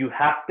 you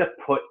have to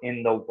put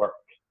in the work.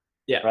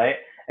 Yeah. Right.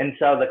 And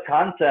so the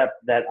concept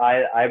that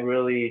I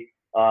really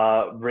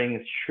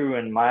rings true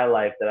in my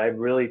life, that I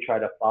really try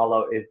to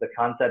follow, is the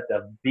concept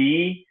of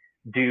be,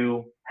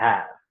 do,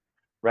 have.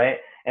 Right.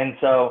 And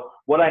so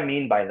what I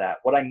mean by that,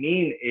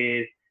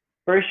 is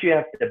first you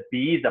have to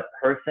be the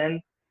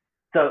person.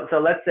 So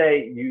let's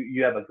say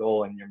you have a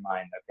goal in your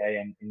mind, okay,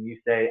 and you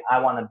say, I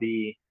want to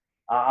be,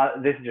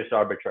 this is just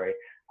arbitrary,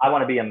 I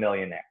want to be a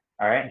millionaire,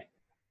 all right?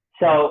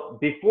 So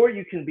before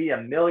you can be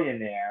a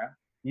millionaire,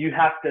 you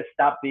have to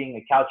stop being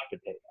a couch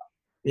potato.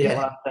 You know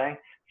what I'm saying?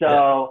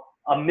 So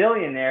a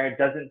millionaire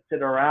doesn't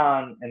sit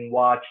around and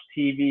watch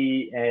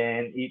TV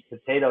and eat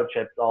potato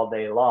chips all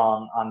day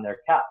long on their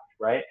couch,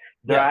 right?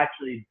 They're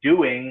actually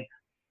doing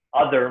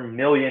other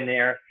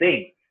millionaire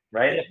things,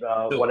 right?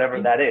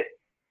 Whatever that is.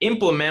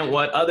 Implement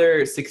what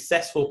other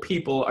successful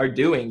people are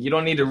doing. You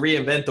don't need to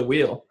reinvent the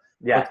wheel.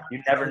 Yeah,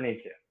 you never need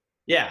to.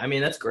 Yeah, I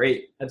mean, that's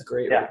great. That's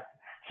great. Yeah.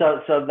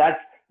 So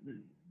that's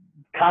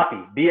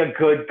copy. Be a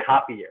good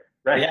copier,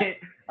 right?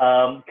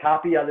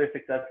 Copy other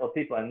successful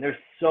people. And there's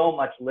so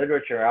much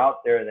literature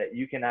out there that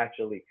you can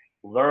actually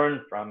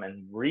learn from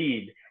and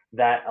read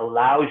that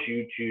allows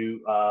you to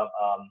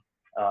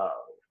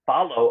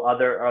follow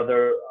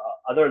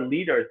other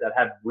leaders that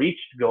have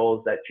reached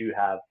goals that you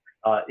have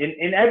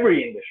in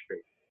every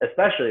industry,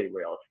 especially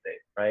real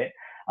estate, right?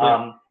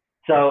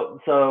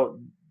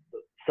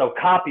 So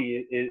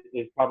copy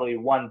is probably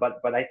one,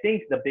 but I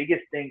think the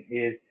biggest thing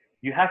is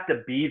you have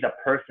to be the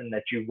person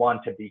that you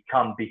want to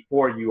become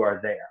before you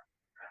are there.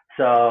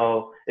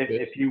 So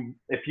if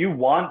you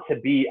want to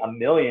be a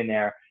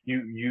millionaire,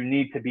 you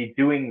need to be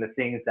doing the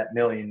things that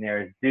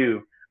millionaires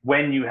do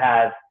when you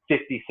have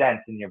 50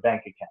 cents in your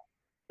bank account.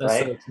 That's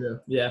right? so true.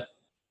 Yeah.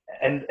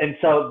 And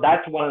so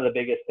that's one of the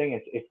biggest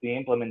things is the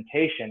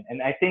implementation.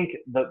 And I think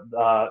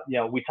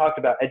we talked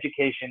about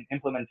education,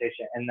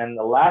 implementation, and then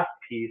the last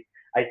piece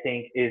I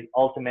think is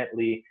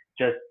ultimately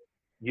just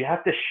you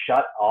have to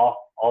shut off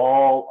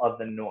all of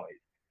the noise,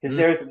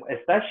 because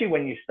especially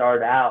when you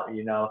start out,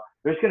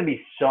 there's going to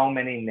be so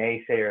many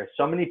naysayers,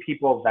 so many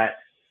people that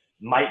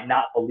might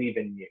not believe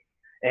in you,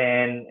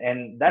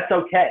 and that's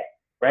okay,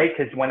 right?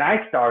 Because when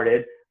I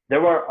started,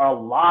 there were a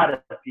lot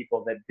of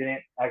people that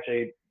didn't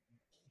actually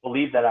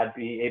believe that I'd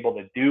be able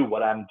to do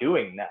what I'm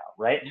doing now,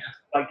 right? Yeah.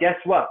 But guess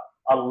what?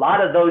 A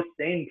lot of those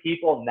same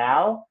people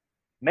now,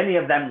 many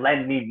of them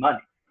lend me money,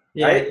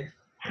 right?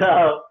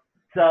 So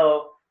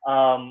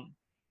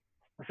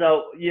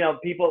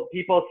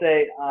people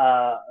say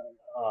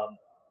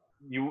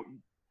you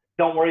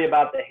don't worry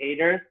about the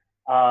haters.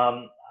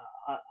 I'm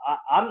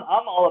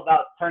all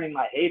about turning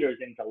my haters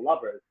into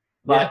lovers,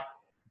 but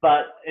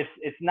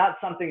it's not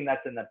something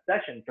that's an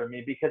obsession for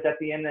me, because at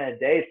the end of the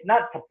day, it's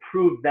not to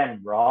prove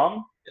them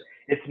wrong.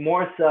 It's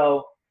more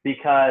so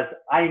because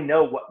I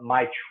know what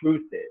my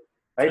truth is,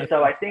 right?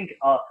 So I think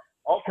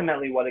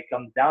ultimately what it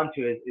comes down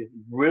to is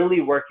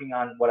really working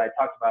on what I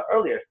talked about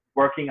earlier,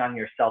 working on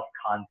your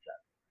self-concept,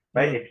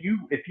 right? If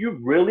you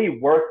really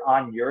work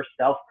on your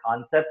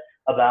self-concept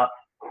about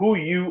who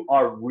you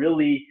are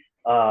really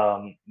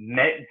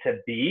meant to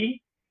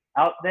be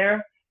out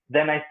there,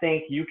 then I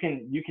think you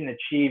can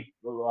achieve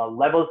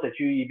levels that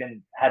you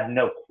even have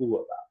no clue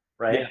about,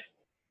 right? Yeah.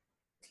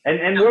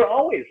 And we're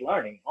always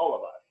learning, all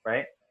of us,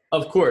 right?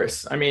 Of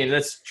course. I mean,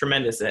 that's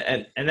tremendous.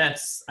 And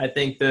that's, I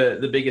think,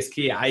 the biggest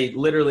key. I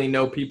literally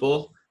know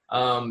people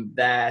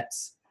that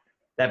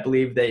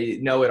believe they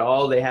know it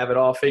all. They have it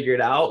all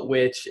figured out,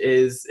 which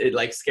it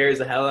like scares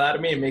the hell out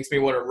of me. It makes me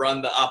want to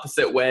run the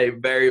opposite way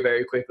very,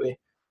 very quickly.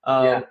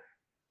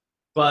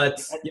 But,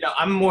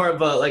 I'm more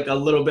of a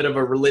little bit of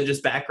a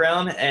religious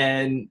background,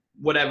 and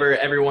whatever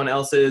everyone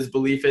else's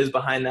belief is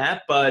behind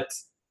that. But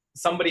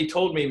somebody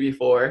told me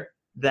before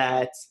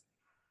that,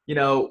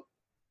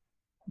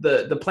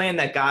 the plan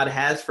that God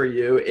has for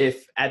you,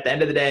 if at the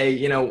end of the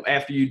day,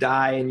 after you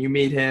die and you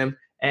meet him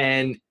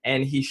and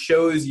he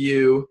shows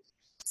you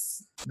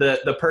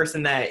the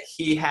person that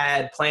he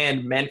had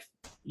planned meant,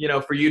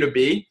 for you to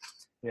be.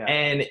 Yeah.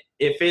 And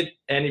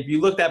if you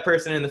look that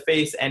person in the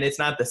face and it's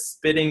not the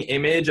spitting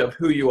image of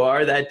who you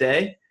are that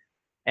day,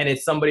 and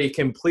it's somebody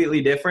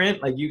completely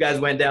different, like you guys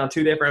went down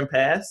 2 different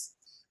paths,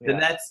 then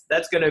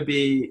that's going to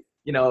be,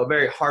 a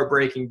very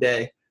heartbreaking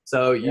day.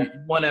 So you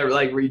want to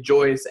like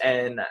rejoice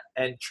and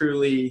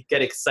truly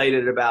get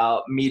excited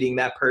about meeting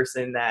that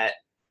person that,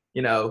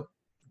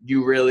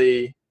 you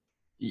really,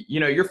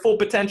 your full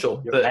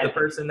potential, the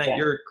person that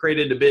you're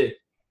created to be,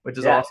 which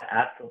is awesome.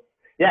 Absolutely.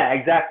 Yeah,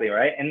 exactly.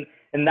 Right.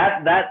 And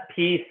that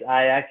piece,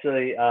 I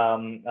actually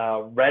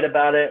read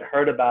about it,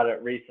 heard about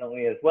it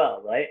recently as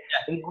well. Right.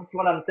 Yeah. And that's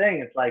what I'm saying.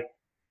 It's like,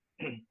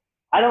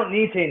 I don't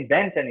need to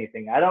invent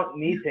anything. I don't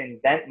need to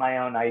invent my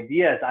own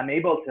ideas. I'm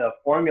able to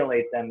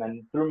formulate them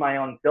and through my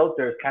own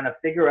filters kind of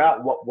figure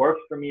out what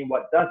works for me,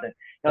 what doesn't.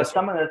 Now,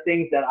 some of the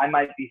things that I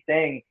might be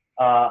saying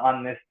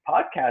on this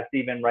podcast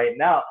even right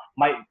now,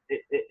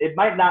 it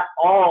might not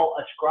all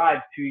ascribe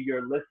to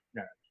your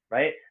listeners,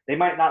 right? They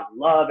might not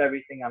love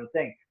everything I'm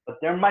saying, but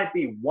there might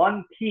be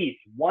one piece,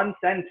 one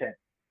sentence,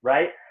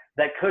 right,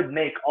 that could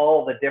make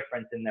all the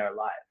difference in their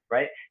lives,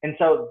 right? And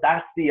so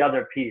that's the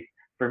other piece.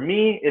 For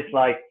me, it's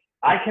like,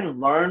 I can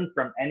learn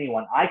from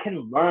anyone. I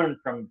can learn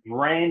from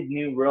brand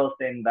new real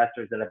estate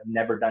investors that have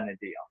never done a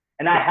deal.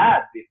 And I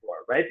have before,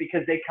 right?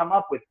 Because they come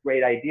up with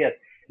great ideas.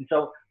 And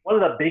so one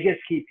of the biggest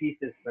key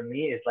pieces for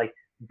me is like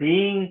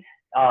being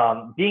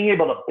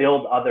able to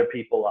build other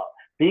people up,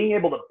 being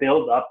able to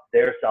build up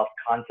their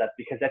self-concept.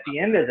 Because at the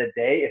end of the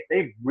day, if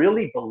they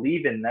really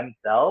believe in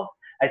themselves,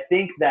 I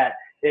think that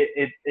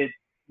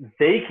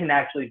they can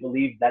actually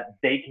believe that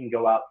they can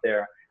go out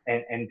there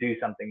and do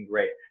something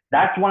great.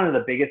 That's one of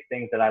the biggest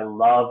things that I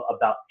love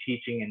about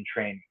teaching and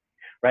training,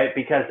 right?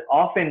 Because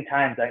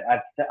oftentimes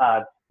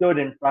I've stood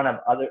in front of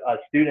other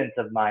students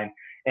of mine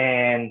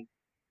and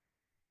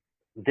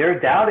they're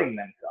doubting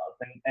themselves.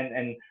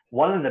 And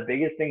one of the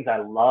biggest things I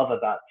love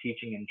about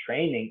teaching and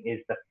training is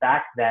the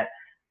fact that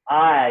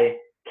I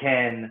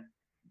can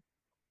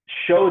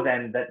show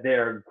them that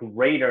they're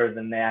greater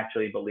than they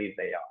actually believe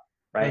they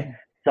are, right? Mm-hmm.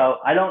 So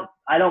I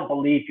don't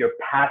believe your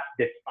past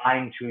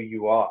defines who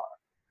you are.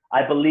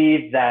 I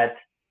believe that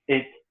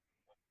it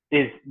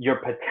is your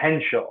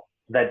potential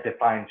that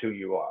defines who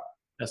you are.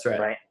 That's right.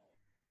 Right.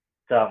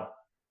 So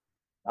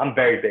I'm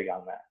very big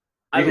on that.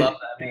 I love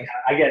that, man.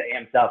 I get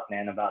amped up,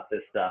 man, about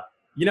this stuff.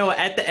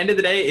 At the end of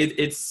the day,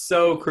 it's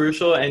so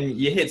crucial, and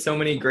you hit so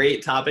many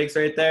great topics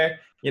right there,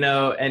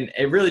 and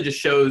it really just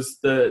shows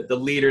the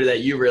leader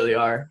that you really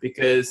are,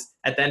 because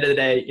at the end of the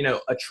day,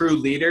 a true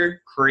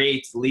leader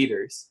creates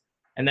leaders,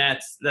 and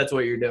that's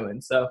what you're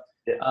doing. So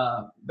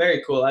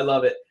very cool. I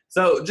love it.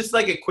 So just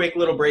like a quick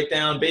little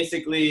breakdown,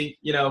 basically,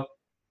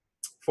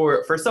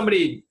 for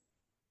somebody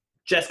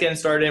just getting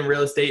started in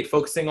real estate,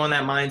 focusing on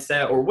that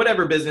mindset, or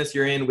whatever business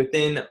you're in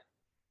within,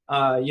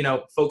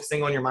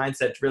 focusing on your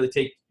mindset to really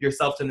take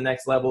yourself to the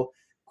next level,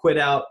 quit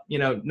out,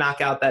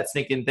 knock out that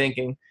sneaking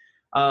thinking.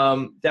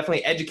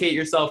 Definitely educate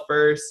yourself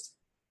first,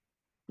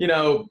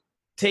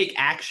 take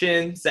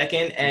action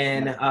second,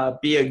 and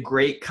be a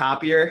great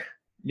copier.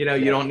 You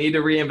don't need to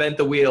reinvent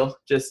the wheel.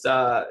 Just,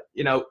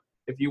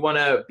 if you want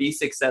to be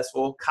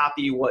successful,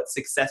 copy what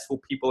successful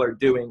people are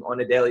doing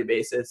on a daily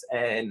basis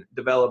and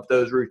develop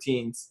those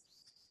routines.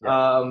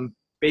 Yeah.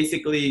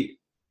 Basically,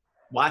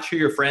 watch who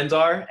your friends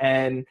are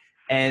and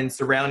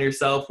surround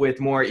yourself with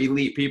more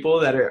elite people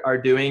that are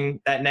doing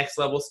that next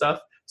level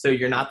stuff. So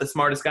you're not the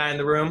smartest guy in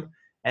the room,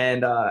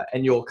 and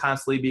you'll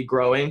constantly be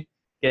growing,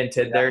 getting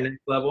to their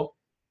next level.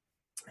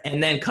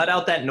 And then cut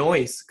out that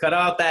noise, cut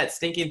out that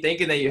stinking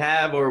thinking that you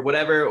have, or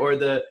whatever, or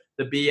the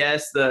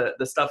BS,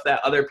 the stuff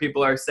that other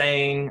people are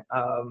saying,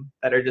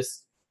 that are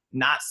just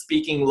not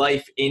speaking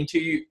life into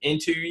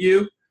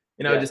you.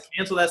 Just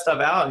cancel that stuff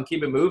out and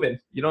keep it moving.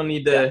 You don't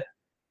need to.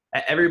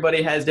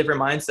 Everybody has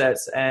different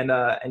mindsets,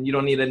 and you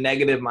don't need a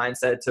negative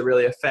mindset to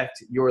really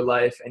affect your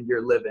life and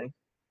your living.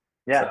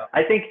 Yeah, so.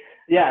 I think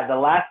the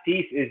last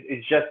piece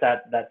is just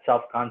that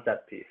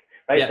self-concept piece,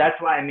 right? Yeah. That's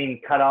why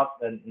cut off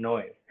the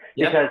noise,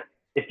 because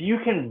if you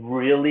can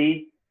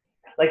really,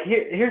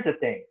 here's the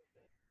thing.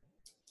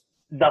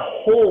 The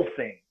whole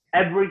thing,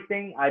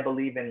 everything I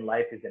believe in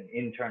life is an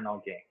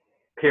internal game,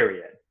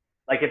 period.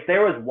 If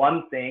there was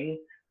one thing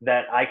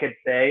that I could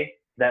say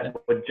that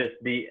would just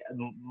be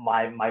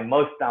my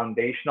most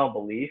foundational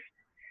belief,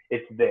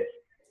 it's this.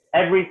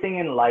 Everything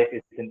in life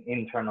is an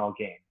internal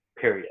game,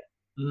 period.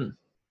 Mm.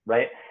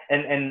 Right?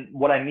 And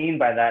what I mean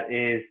by that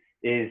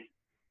is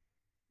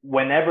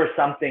whenever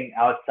something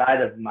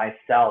outside of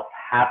myself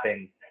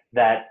happens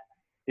that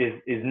is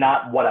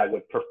not what I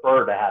would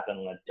prefer to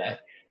happen, let's say,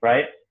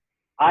 right?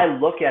 I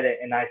look at it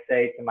and I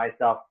say to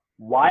myself,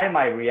 why am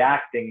I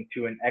reacting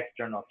to an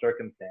external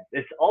circumstance?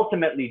 It's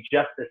ultimately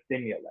just a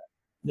stimulus,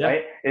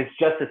 right? It's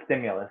just a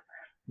stimulus.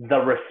 The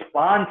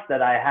response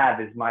that I have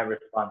is my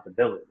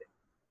responsibility,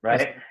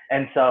 right?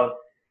 And so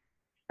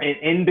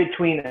in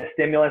between a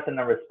stimulus and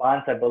a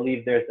response, I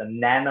believe there's a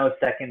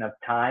nanosecond of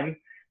time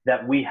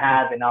that we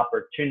have an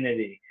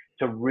opportunity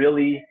to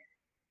really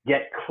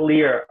get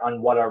clear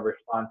on what our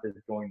response is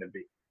going to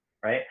be,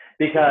 right?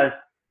 Because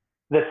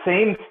the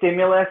same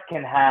stimulus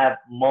can have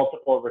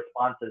multiple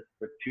responses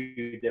for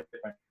two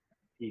different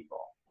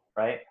people,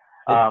 right?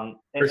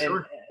 For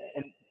sure.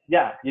 And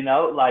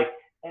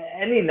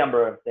any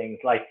number of things,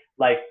 like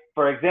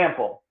for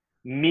example,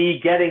 me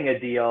getting a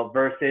deal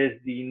versus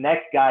the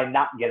next guy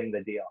not getting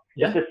the deal.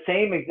 Yeah. It's the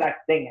same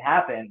exact thing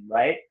happened,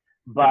 right?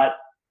 But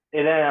it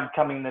ended up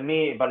coming to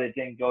me, but it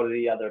didn't go to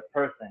the other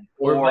person.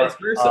 Or vice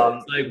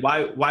versa. It's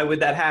like, why would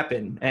that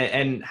happen?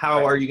 And how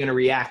Right. are you going to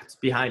react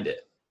behind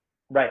it?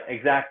 Right,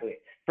 exactly.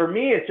 For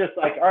me, it's just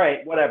like, all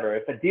right, whatever.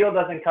 If a deal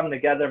doesn't come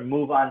together,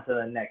 move on to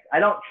the next. I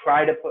don't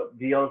try to put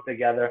deals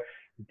together.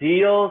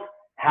 Deals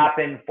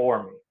happen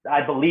for me.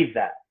 I believe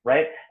that,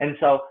 right? And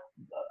so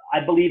I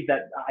believe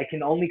that I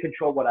can only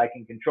control what I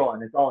can control,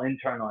 and it's all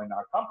internal in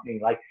our company.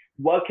 Like,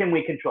 what can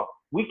we control?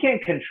 We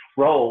can't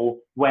control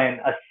when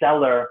a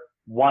seller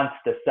wants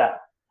to sell,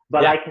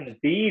 but I can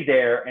be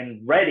there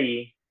and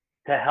ready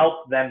to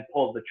help them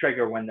pull the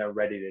trigger when they're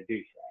ready to do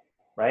so,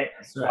 right?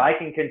 So I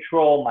can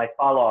control my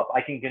follow-up.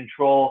 I can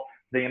control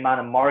the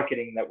amount of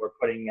marketing that we're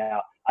putting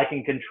out. I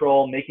can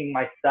control making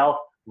myself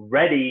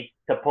ready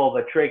to pull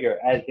the trigger,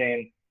 as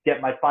in get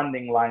my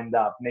funding lined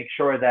up, make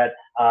sure that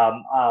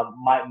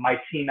my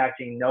team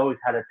actually knows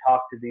how to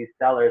talk to these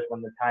sellers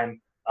when the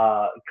time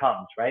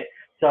comes, right?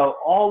 So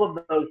all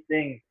of those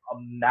things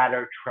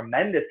matter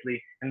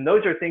tremendously, and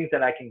those are things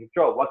that I can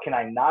control. What can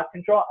I not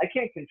control? I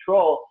can't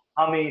control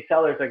how many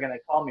sellers are going to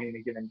call me in a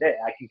given day.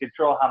 I can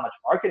control how much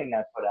marketing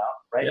I put out,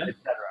 right, et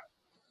cetera.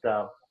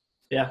 So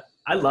yeah,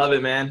 I love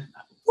it, man.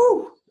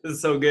 Woo! This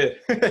is so good.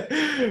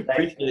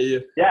 Appreciate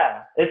you.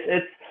 Yeah,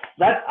 it's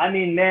that. I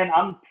mean, man,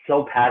 I'm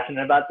so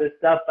passionate about this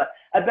stuff. But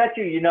I bet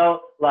you,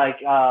 like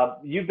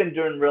you've been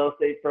doing real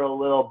estate for a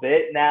little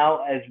bit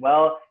now as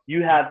well.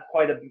 You have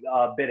quite a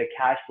bit of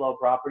cash flow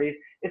properties.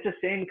 It's the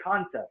same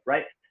concept,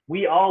 right?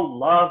 We all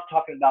love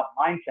talking about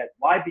mindset.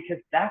 Why?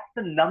 Because that's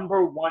the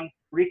number one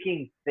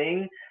freaking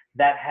thing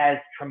that has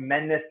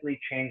tremendously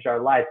changed our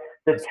lives.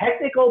 The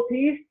technical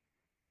piece,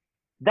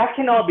 that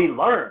can all be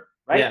learned,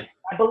 right? Yeah.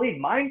 I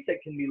believe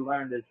mindset can be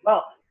learned as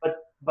well.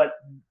 But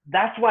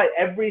that's why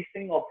every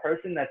single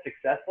person that's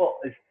successful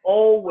is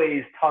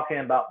always talking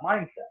about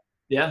mindset.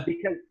 Yeah.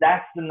 Because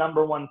that's the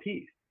number one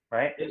piece,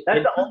 right?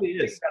 That's the only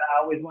thing that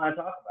I always want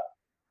to talk about.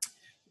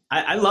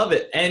 I love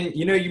it. And,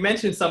 you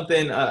mentioned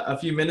something a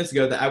few minutes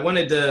ago that I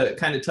wanted to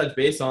kind of touch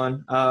base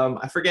on.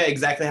 I forget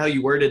exactly how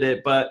you worded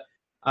it, but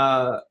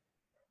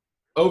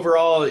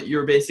overall,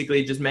 you're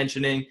basically just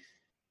mentioning,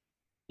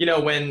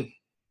 when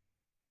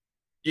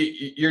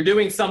you're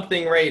doing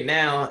something right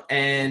now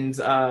and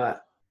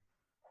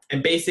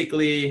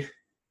basically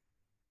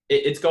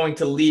it's going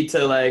to lead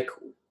to like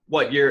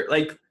what you're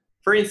like,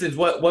 for instance,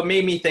 what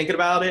made me think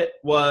about it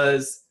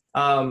was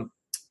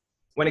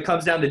when it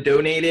comes down to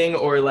donating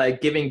or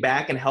like giving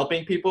back and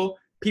helping people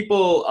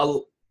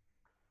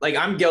like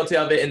I'm guilty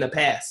of it in the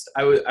past.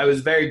 I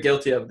was very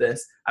guilty of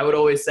this. I would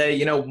always say,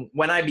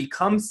 when I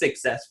become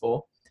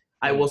successful,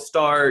 I will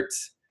start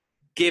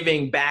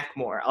giving back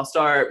more. I'll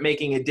start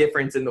making a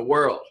difference in the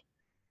world.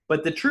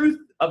 But the truth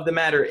of the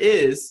matter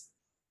is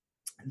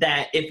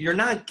that if you're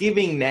not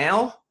giving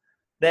now,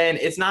 then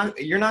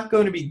you're not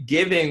going to be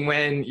giving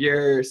when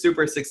you're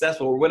super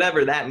successful or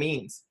whatever that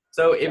means.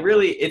 So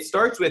it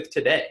starts with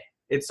today.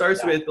 It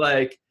starts with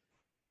like,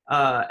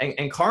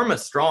 and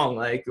karma's strong.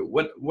 Like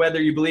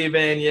whether you believe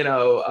in,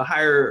 a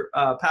higher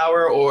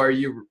power or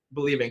you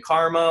believe in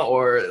karma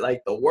or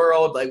like the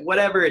world, like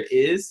whatever it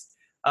is,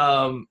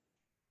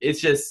 it's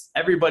just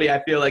everybody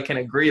I feel like can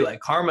agree, like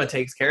karma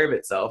takes care of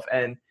itself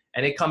and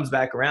it comes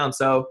back around.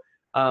 So,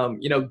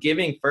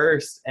 giving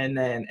first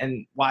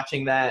and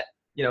watching that,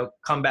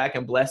 come back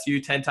and bless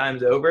you 10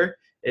 times over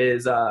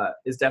is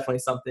definitely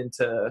something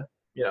to,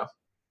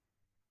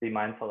 be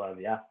mindful of.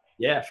 Yeah.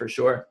 Yeah, for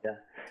sure. Yeah.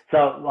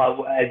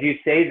 So as you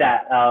say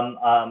that,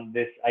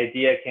 this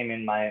idea came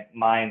in my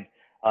mind,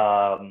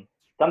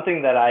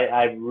 something that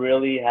I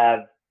really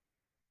have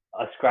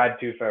ascribed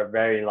to for a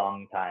very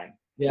long time,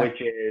 which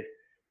is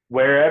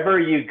wherever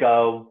you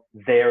go,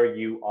 there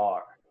you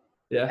are.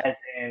 Yeah.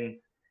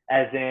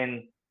 As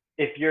in,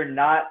 if you're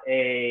not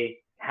a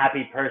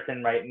happy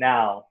person right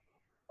now,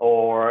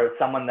 or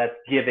someone that's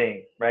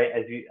giving, right,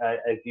 as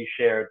you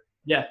shared,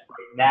 right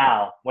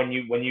now, when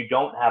you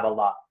don't have a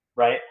lot,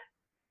 right?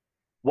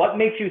 What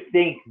makes you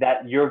think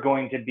that you're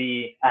going to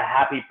be a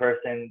happy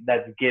person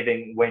that's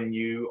giving when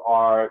you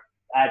are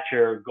at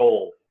your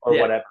goal or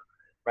whatever,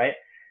 right?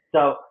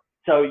 So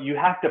you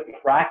have to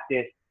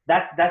practice.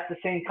 That's the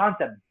same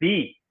concept.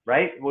 Be,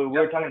 right?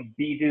 We're talking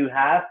be, do,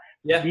 have.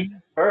 Be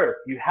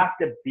first. You have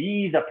to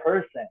be the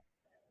person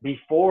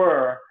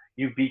before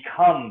you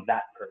become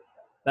that person.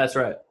 That's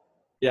right.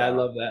 Yeah, I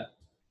love that.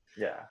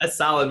 Yeah. That's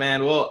solid,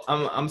 man. Well,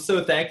 I'm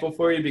so thankful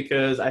for you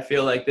because I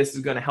feel like this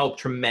is going to help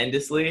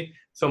tremendously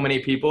so many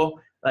people.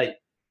 Like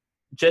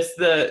just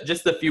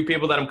the few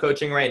people that I'm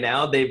coaching right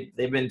now, they've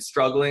been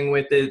struggling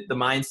with the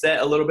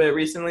mindset a little bit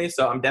recently.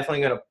 So I'm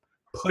definitely going to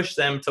push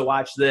them to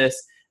watch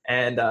this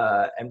and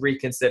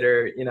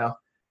reconsider,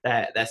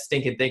 that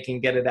stinking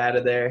thinking, get it out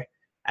of their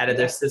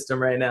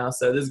system right now.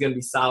 So this is going to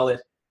be solid.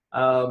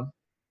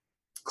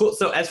 Cool.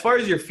 So as far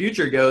as your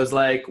future goes,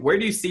 like where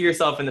do you see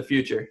yourself in the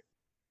future?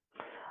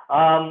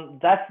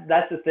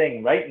 That's the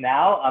thing. Right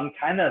now, I'm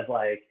kind of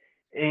like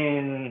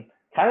in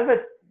kind of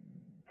a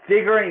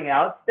figuring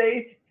out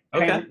stage.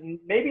 Okay.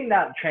 Maybe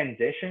not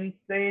transition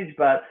stage,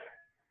 but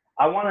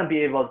I want to be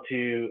able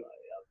to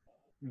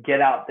get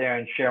out there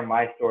and share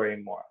my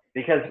story more,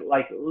 because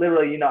like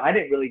literally, I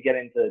didn't really get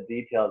into the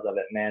details of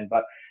it, man,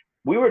 but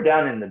we were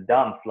down in the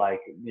dumps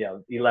like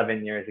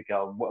 11 years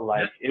ago.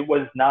 Like it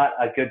was not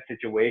a good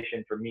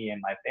situation for me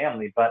and my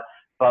family, but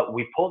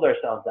we pulled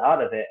ourselves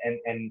out of it,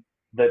 and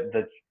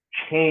the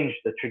change,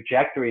 the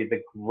trajectory,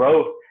 the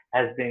growth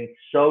has been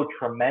so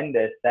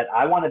tremendous that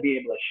I want to be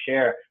able to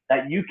share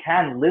that you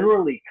can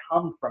literally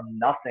come from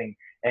nothing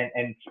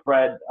and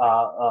spread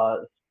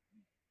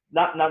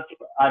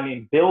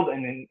build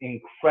an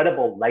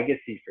incredible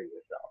legacy for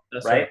yourself.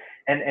 That's right.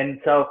 And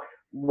so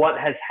what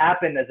has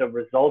happened as a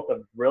result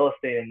of real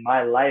estate in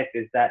my life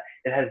is that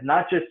it has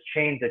not just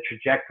changed the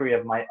trajectory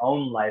of my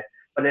own life,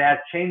 but it has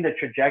changed the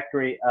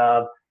trajectory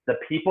of the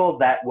people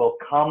that will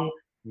come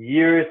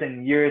years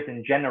and years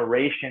and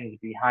generations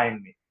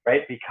behind me,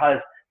 right? Because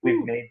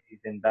we've made these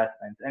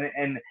investments.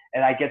 And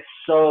I get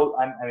so,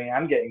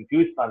 I'm getting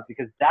goosebumps,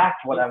 because that's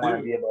what I want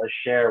to be able to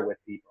share with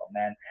people,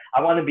 man.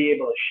 I want to be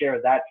able to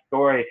share that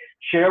story,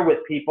 share with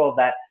people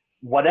that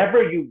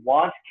whatever you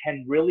want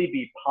can really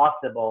be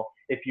possible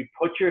if you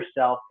put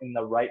yourself in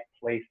the right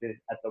places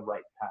at the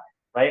right time,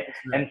 right?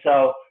 And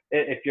so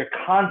if you're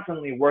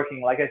constantly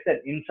working, like I said,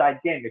 inside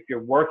game, if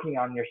you're working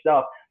on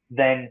yourself,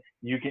 then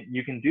you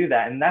can do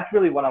that. And that's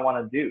really what I want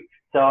to do.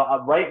 So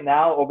right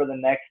now, over the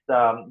next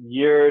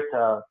year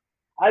to,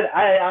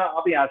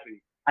 I'll be honest with you,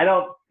 I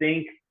don't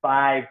think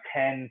 5,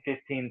 10,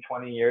 15,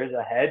 20 years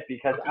ahead,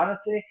 because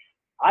honestly,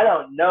 I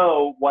don't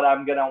know what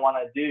I'm going to want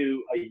to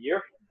do a year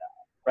from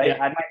now,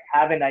 right? I might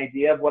have an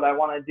idea of what I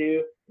want to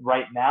do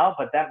right now,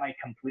 but that might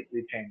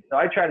completely change. So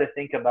I try to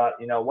think about,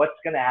 what's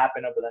going to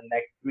happen over the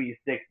next 3,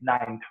 6,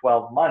 9,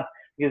 12 months,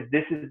 because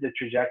this is the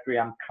trajectory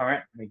I'm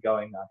currently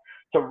going on.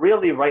 So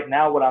really right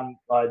now, what I'm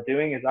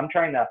doing is I'm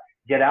trying to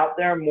get out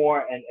there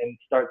more and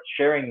start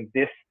sharing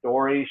this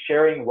story,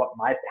 sharing what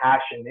my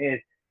passion is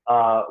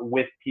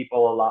with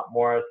people a lot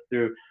more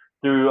through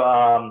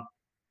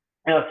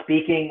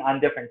speaking on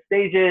different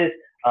stages,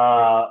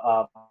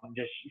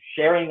 just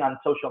sharing on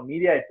social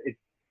media. It's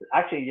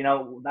actually,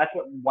 that's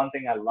one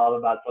thing I love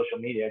about social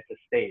media. It's a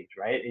stage,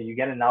 right? You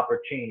get an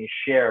opportunity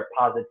to share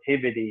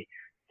positivity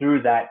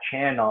through that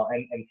channel.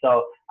 And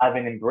so I've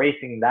been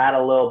embracing that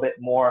a little bit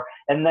more.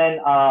 And then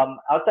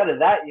outside of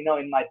that,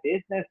 in my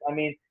business,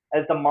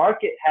 as the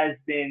market has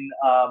been,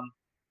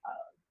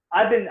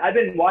 I've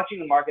been watching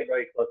the market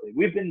very closely.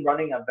 We've been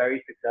running a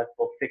very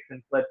successful fix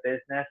and flip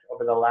business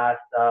over the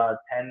last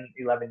 10,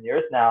 11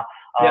 years now.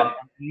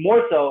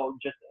 More so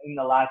just in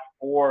the last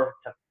 4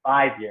 to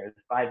 5 years.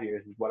 5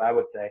 years is what I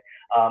would say,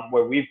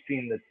 where we've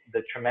seen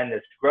the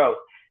tremendous growth.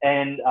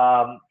 And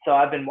so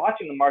I've been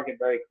watching the market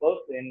very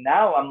closely. And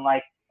now I'm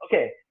like,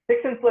 okay,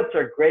 fix and flips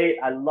are great.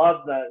 I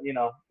love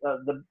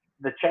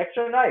the checks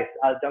are nice.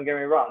 Don't get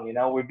me wrong.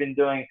 We've been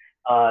doing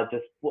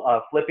just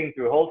flipping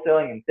through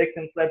wholesaling and fix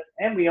and flips,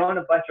 and we own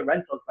a bunch of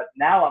rentals, but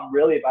now I'm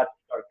really about to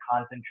start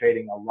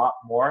concentrating a lot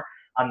more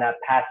on that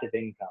passive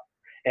income.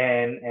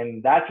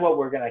 And that's what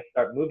we're going to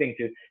start moving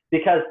to,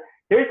 because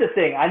here's the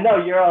thing. I know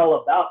you're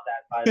all about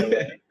that, by the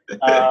way.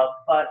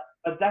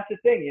 But that's the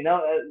thing,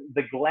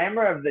 the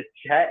glamour of the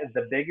check,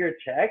 the bigger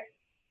check,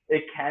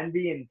 it can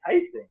be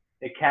enticing.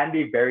 It can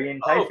be very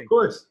enticing. Oh, of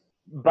course.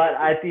 But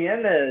at the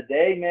end of the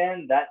day,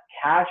 man, that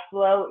cash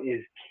flow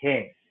is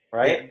king,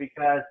 right?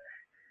 Because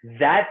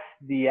that's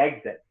the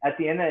exit. At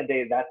the end of the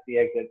day, that's the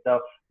exit. So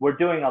we're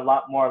doing a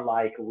lot more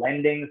like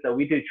lending. So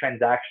we do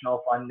transactional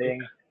funding.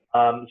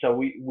 So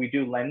we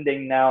do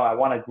lending now. I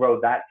want to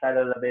grow that side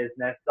of the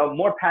business. So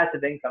more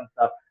passive income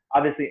stuff.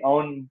 Obviously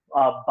own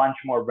a bunch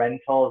more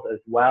rentals as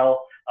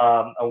well.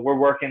 We're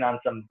working on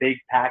some big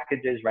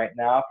packages right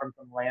now from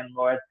some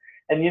landlords.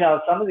 And,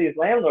 some of these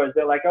landlords,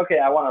 they're like, okay,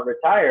 I want to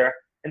retire.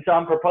 And so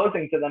I'm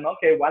proposing to them,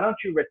 okay, why don't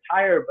you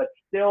retire, but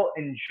still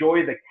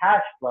enjoy the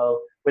cash flow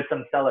with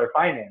some seller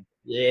financing?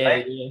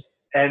 Right?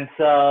 And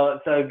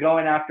so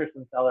going after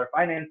some seller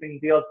financing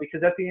deals,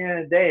 because at the end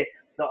of the day,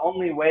 the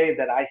only way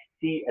that I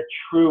see a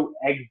true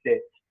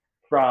exit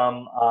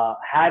from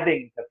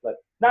having to flip,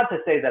 not to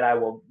say that I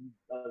will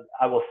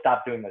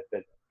stop doing this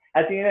business.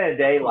 At the end of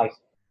the day, like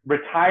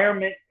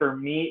retirement for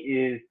me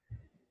is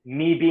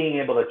me being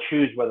able to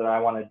choose whether I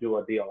want to do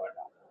a deal or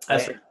not. Right?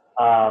 That's right.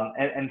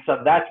 And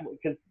so that's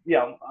because,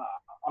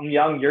 I'm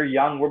young, you're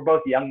young, we're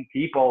both young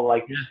people.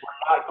 Like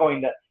we're not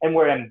going to, and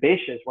we're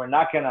ambitious. We're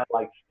not going to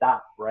like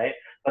stop. Right.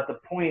 But the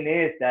point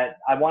is that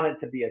I want it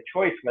to be a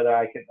choice whether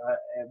I can,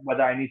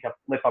 whether I need to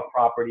flip a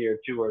property or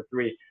 2 or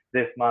 3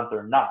 this month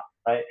or not.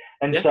 Right.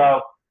 And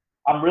so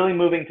I'm really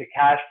moving to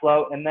cash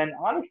flow. And then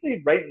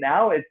honestly, right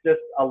now, it's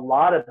just a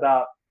lot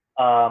about,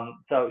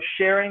 so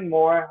sharing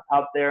more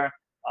out there,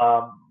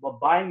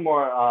 buying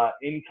more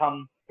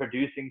income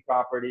producing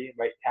property,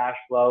 right? Cash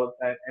flow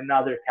and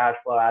other cash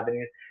flow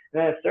avenues.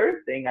 And then the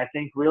third thing I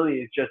think really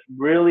is just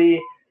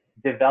really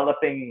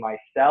developing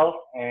myself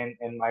and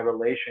my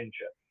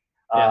relationship.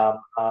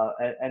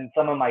 And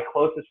some of my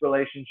closest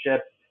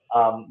relationships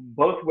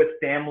both with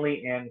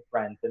family and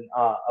friends. And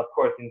of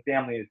course, in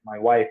family is my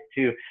wife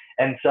too.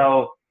 And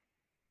so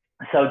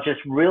just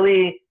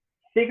really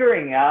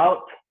figuring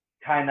out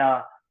kind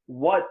of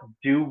what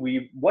do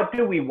we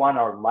want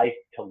our life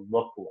to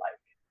look like,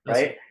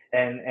 right?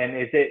 And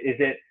is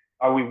it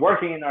are we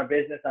working in our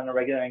business on a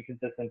regular and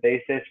consistent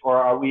basis, or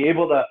are we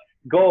able to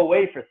go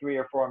away for 3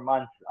 or 4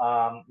 months?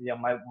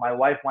 My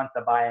wife wants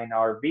to buy an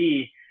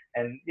RV,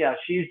 and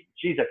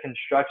she's a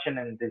construction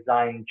and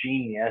design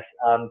genius.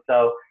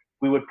 So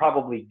we would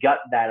probably gut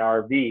that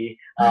RV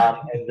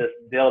and just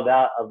build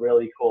out a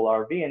really cool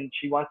RV. And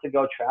she wants to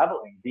go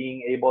traveling,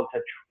 being able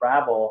to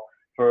travel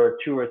for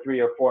 2 or 3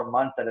 or 4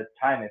 months at a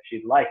time if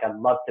she'd like. I'd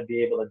love to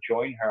be able to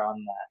join her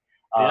on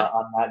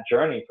that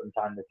journey from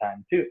time to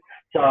time too.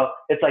 So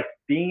it's like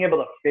being able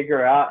to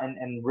figure out,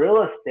 and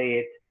real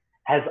estate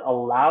has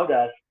allowed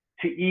us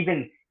to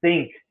even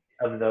think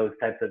of those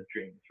types of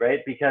dreams, right?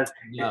 Because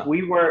if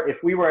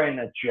we were in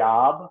a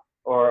job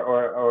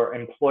or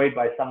employed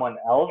by someone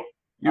else,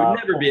 you'd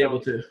never be able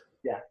to.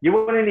 Yeah, you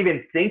wouldn't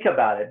even think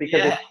about it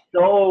because it's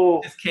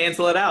so. Just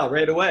cancel it out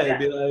right away. Yeah.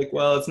 Be like,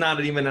 well, it's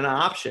not even an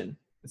option.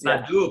 It's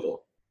not doable.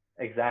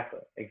 Exactly.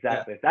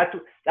 Yeah.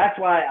 That's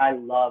why I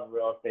love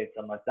real estate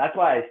so much. That's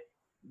why I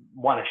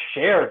want to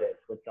share this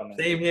with someone.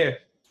 Same here.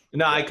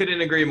 No, I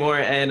couldn't agree more.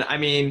 And I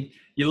mean,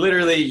 you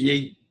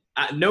literally,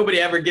 nobody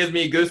ever gives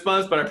me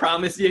goosebumps, but I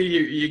promise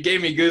you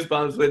gave me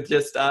goosebumps with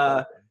just,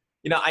 I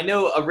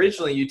know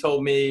originally you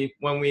told me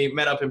when we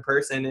met up in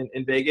person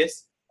in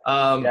Vegas,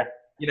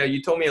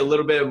 you told me a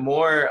little bit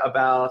more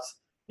about,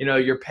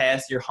 your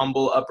past, your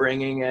humble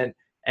upbringing and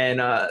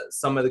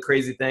some of the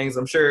crazy things.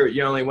 I'm sure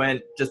you only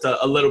went just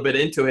a little bit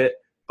into it,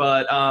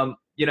 but, a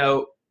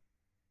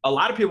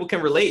lot of people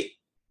can relate,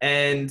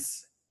 and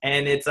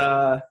it's,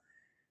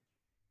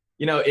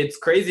 it's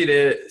crazy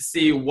to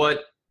see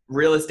what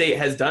real estate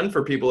has done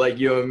for people like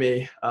you and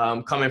me,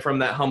 coming from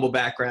that humble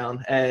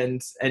background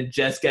and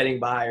just getting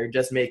by or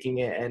just making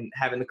it and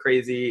having the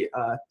crazy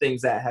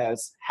things that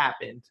has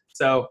happened.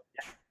 So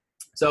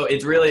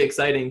it's really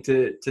exciting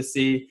to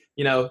see,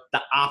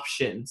 the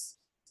options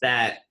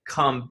that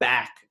come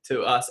back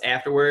to us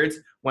afterwards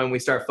when we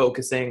start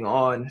focusing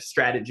on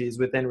strategies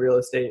within real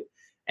estate.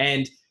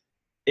 And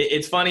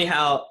it's funny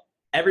how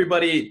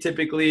everybody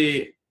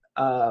typically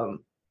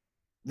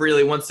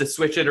really wants to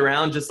switch it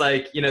around, just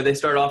like, they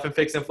start off in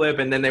fix and flip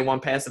and then they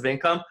want passive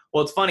income.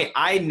 Well, it's funny.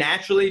 I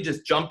naturally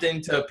just jumped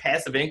into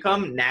passive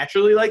income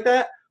naturally like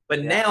that.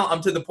 But now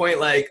I'm to the point,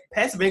 like,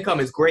 passive income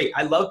is great.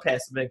 I love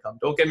passive income.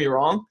 Don't get me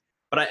wrong.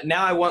 But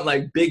now I want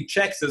like big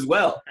checks as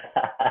well.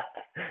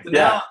 So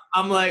now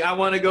I'm like, I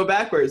want to go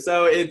backwards.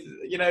 So it's,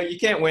 you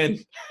can't win.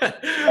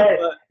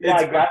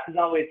 Grass is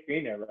always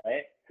greener,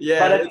 right? Yeah.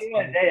 But at the end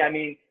of the day, I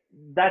mean,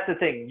 that's the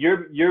thing.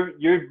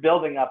 You're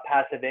building up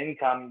passive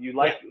income.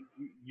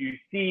 You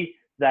see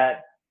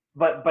that,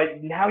 but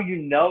now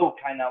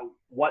kind of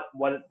what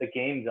the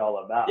game's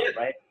all about,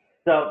 right?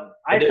 So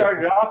I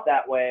started off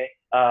that way.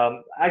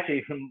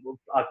 Actually, from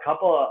like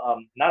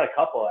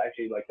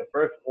the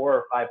first 4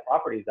 or 5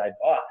 properties I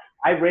bought,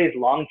 I raised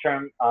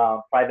long-term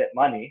private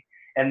money,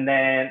 and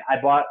then I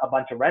bought a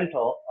bunch of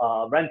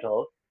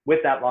rentals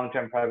with that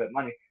long-term private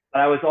money.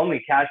 But I was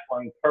only cash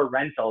flowing per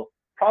rental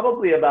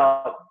probably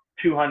about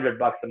 $200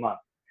 a month,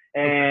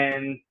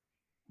 and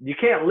you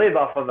can't live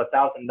off of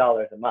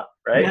 $1,000 a month,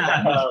 right?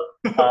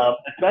 Yeah.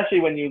 Especially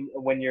when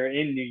you're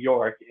in New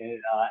York,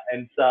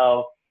 and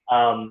so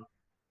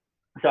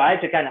I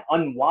had to kind of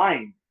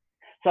unwind.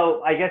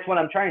 So I guess what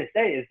I'm trying to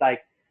say is,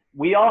 like,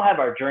 we all have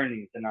our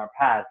journeys in our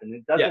past, and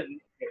it doesn't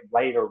make it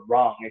right or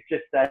wrong. It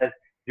just says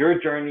your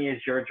journey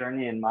is your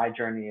journey and my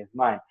journey is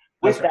mine.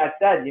 With that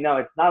said,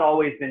 it's not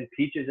always been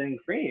peaches and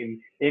cream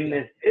in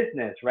this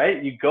business,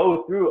 right? You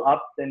go through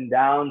ups and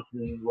downs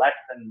and lefts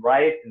and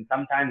rights, and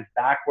sometimes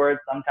backwards,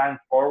 sometimes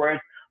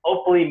forwards,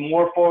 hopefully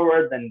more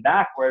forward than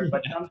backward,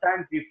 but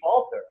sometimes you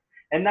falter,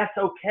 and that's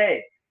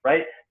okay,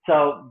 right?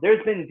 So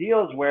there's been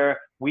deals where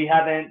we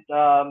haven't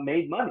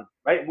made money,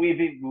 right?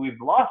 We've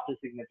lost a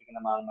significant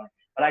amount of money,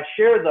 but I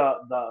share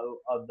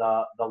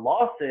the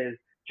losses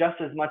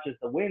just as much as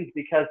the wins,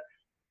 because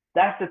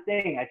that's the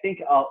thing. I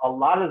think a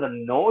lot of the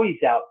noise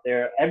out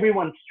there,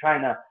 everyone's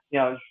trying to,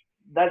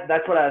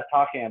 that's what I was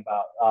talking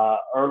about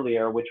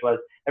earlier, which was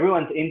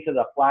everyone's into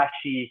the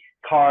flashy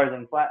cars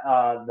and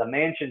the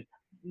mansions.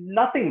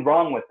 Nothing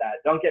wrong with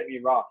that. Don't get me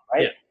wrong,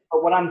 right? Yeah.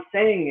 But what I'm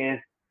saying is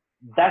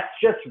that's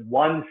just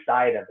one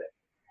side of it.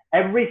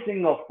 Every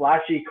single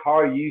flashy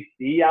car you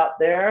see out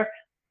there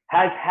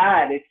has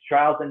had its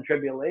trials and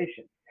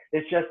tribulations.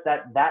 It's just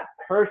that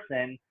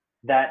person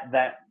that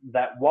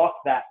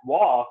walked that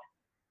walk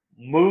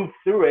moved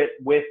through it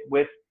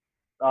with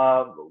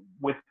a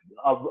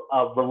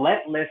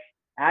relentless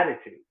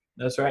attitude.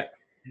 That's right.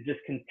 Just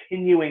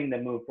continuing to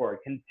move forward.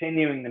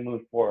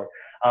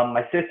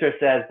 My sister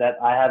says that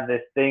I have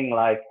this thing,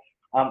 like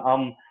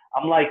I'm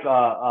like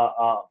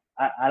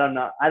I don't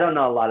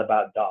know a lot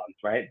about dogs,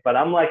 right? But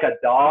I'm like a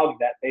dog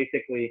that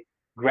basically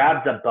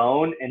grabs a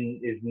bone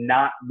and is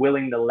not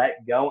willing to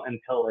let go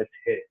until it's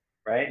his.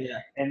 right? Yeah.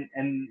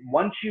 And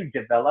once you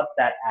develop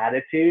that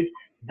attitude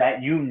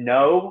that you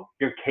know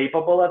you're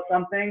capable of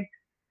something,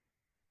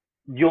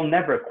 you'll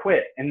never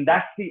quit. And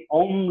that's the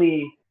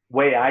only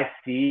way I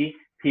see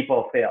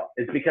people fail,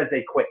 is because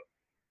they quit,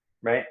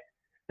 right?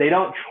 They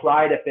don't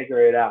try to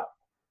figure it out.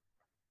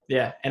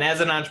 Yeah. And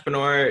as an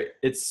entrepreneur,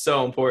 it's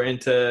so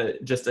important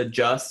to just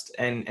adjust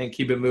and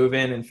keep it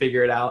moving and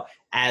figure it out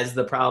as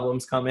the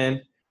problems come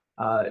in,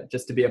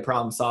 just to be a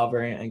problem solver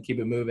and keep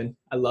it moving.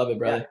 I love it,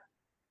 brother. Yeah.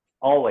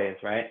 Always,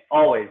 right?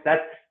 Always.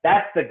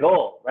 That's the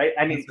goal, right?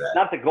 I mean, Right.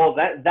 not the goal.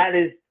 That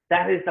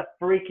is a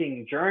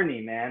freaking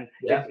journey, man.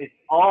 Yeah. It's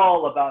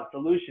all about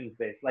solutions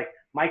based. Like,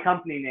 my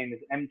company name is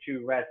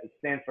M2 Rest. It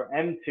stands for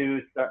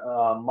M2.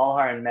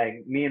 Malhar and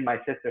Meg, me and my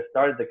sister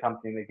started the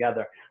company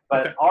together.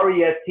 But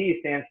REST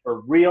stands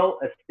for Real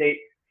Estate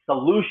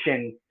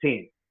Solutions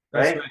Team,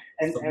 right?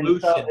 That's right.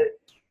 And so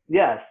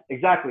yes,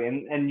 exactly.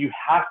 And you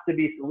have to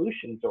be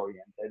solutions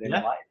oriented in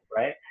life,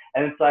 right?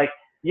 And it's like,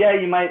 yeah,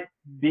 you might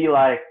be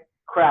like,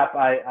 crap,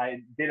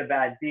 I did a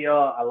bad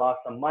deal, I lost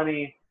some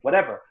money,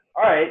 whatever.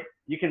 All right,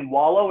 you can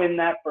wallow in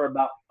that for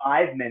about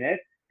 5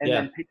 minutes and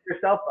then pick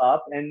yourself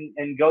up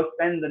and go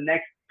spend the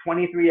next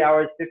 23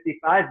 hours,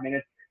 55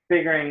 minutes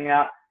figuring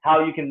out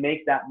how you can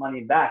make that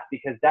money back,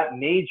 because that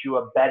made you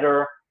a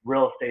better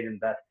real estate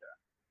investor.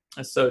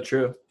 That's so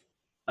true.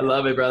 I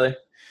love it, brother.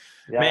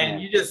 Yeah, man,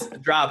 you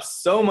just dropped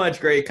so much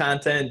great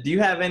content. Do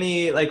you have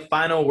any like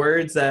final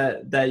words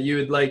that you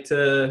would like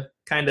to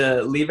kind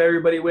of leave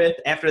everybody with?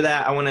 After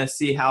that, I want to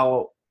see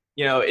how,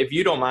 if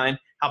you don't mind,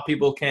 how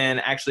people can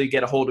actually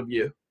get a hold of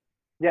you.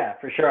 Yeah,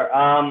 for sure.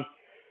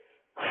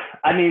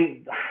 I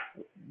mean,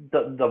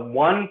 the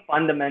one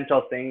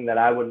fundamental thing that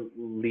I would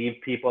leave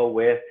people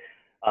with,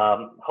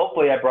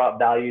 hopefully I brought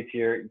value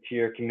to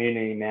your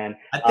community, man.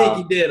 I think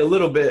you did a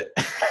little bit.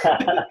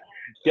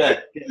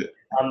 Good.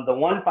 The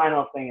one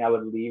final thing I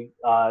would leave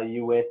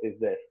you with is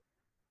this.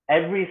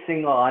 Every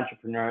single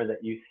entrepreneur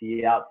that you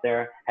see out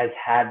there has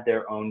had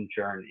their own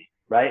journey,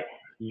 right?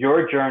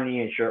 Your journey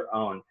is your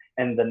own.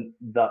 And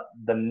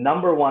the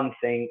number one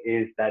thing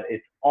is that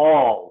it's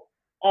all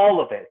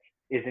of it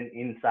is an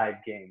inside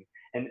game.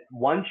 And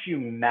once you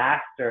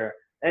master,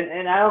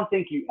 and I don't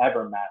think you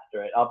ever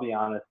master it, I'll be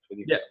honest with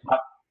you. Yeah.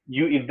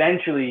 You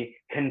eventually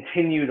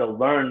continue to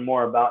learn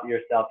more about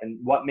yourself and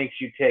what makes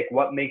you tick,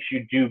 what makes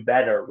you do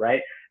better,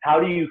 right? How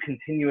do you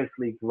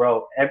continuously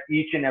grow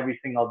each and every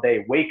single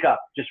day?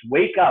 Just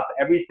wake up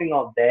every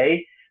single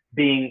day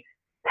being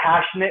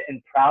passionate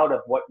and proud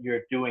of what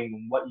you're doing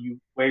and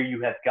where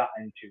you have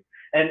gotten to.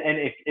 And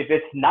if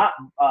it's not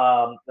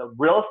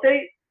real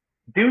estate,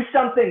 do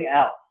something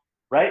else,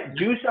 right?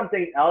 Do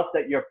something else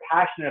that you're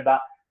passionate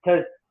about,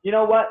 because you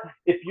know what?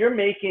 If you're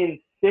making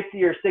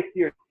 50 or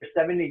 60 or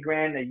 70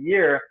 grand a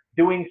year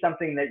doing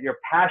something that you're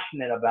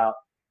passionate about,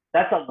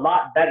 that's a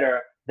lot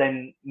better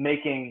than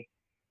making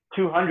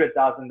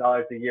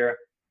 $200,000 a year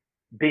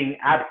being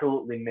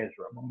absolutely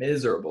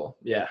miserable.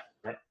 Yeah.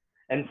 Right?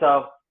 And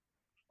so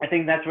I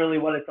think that's really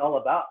what it's all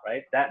about,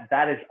 right?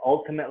 That is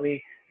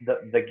ultimately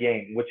the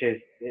game, which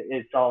is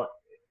it's all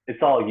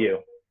you,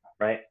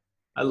 right?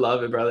 I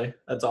love it, brother.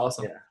 That's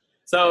awesome. Yeah.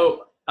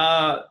 So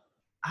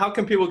how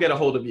can people get a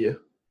hold of you?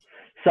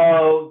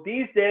 So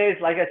these days,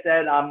 like I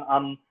said,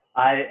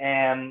 I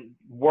am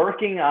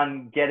working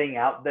on getting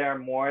out there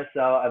more.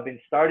 So I've been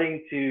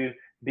starting to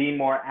be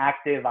more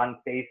active on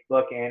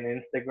Facebook and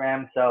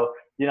Instagram. So,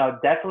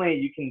 definitely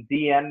you can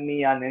DM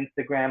me on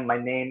Instagram.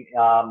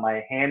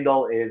 My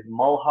handle is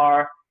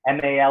Malhar,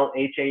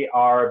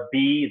 Malhar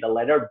B, the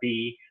letter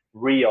B,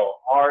 Real,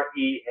 Real,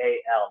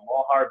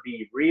 Malhar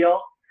B,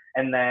 Real.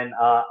 And then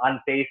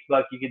on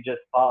Facebook, you could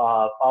just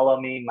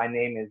follow me. My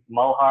name is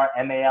Malhar,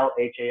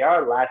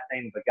 Malhar, last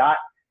name Bhagat,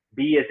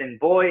 B as in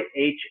boy,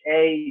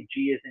 H-A,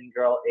 G as in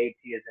girl,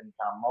 A-T as in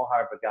Tom,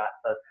 Malhar Bhagat.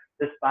 So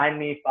just find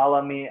me,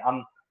 follow me.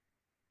 I'm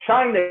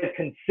trying to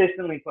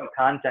consistently put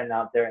content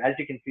out there. As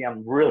you can see,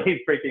 I'm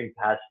really freaking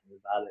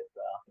passionate about it.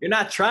 So. You're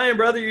not trying,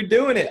 brother. You're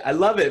doing it. I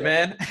love it,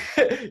 man.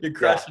 You're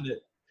crushing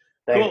it.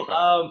 Thanks,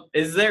 cool.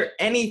 Is there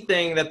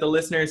anything that the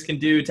listeners can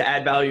do to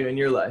add value in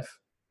your life?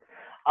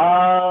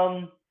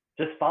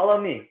 Just follow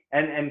me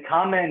and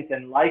comment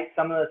and like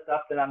some of the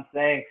stuff that I'm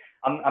saying.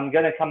 I'm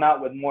going to come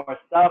out with more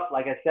stuff.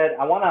 Like I said,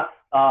 I want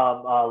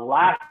to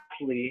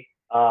lastly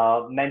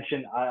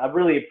mention, I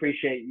really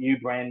appreciate you,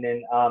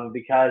 Brandon,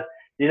 because,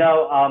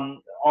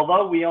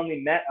 although we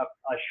only met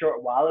a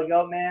short while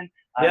ago, man,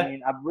 I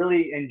mean, I've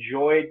really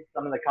enjoyed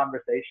some of the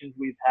conversations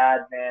we've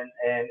had, man,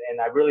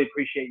 and I really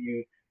appreciate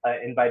you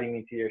inviting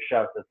me to your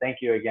show. So thank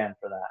you again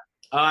for that.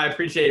 Oh, I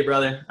appreciate you,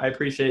 brother. I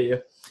appreciate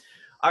you.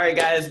 All right,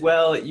 guys.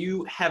 Well,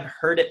 you have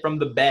heard it from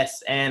the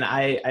best, and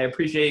I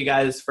appreciate you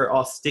guys for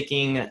all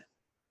sticking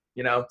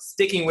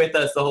with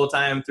us the whole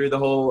time through the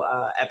whole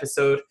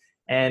episode,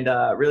 and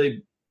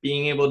really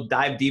being able to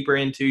dive deeper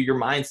into your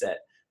mindset.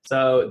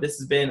 So this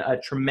has been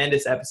a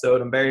tremendous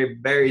episode. I'm very,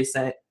 very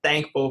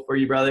thankful for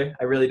you, brother.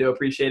 I really do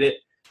appreciate it.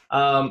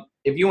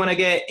 If you want to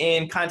get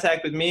in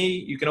contact with me,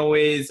 you can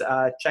always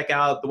check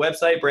out the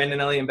website,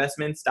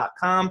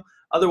 brandonelliotinvestments.com.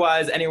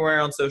 otherwise, anywhere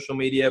on social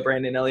media,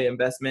 Brandon Elliott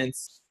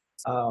Investments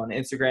on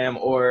Instagram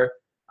or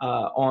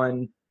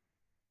on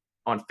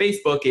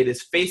Facebook. It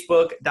is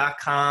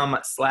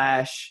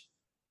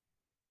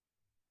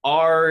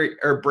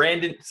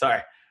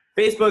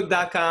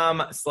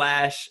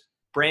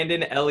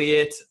Facebook.com/Brandon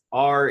Elliott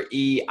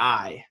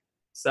REI.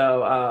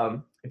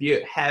 So if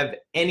you have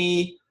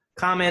any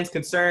comments,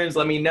 concerns,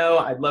 let me know.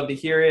 I'd love to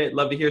hear it.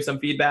 Love to hear some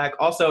feedback.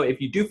 Also, if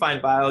you do find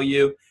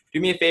value, do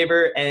me a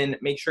favor and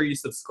make sure you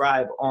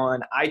subscribe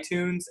on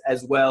iTunes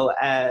as well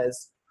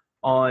as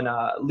on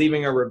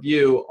leaving a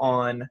review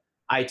on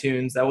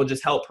iTunes. That will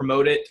just help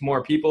promote it to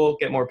more people,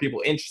 get more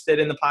people interested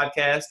in the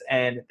podcast,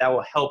 and that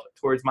will help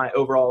towards my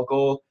overall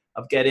goal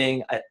of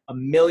getting a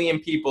million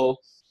people,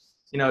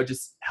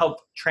 just help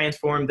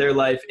transform their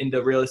life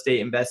into real estate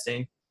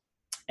investing.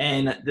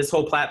 And this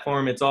whole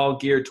platform, it's all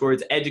geared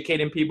towards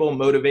educating people,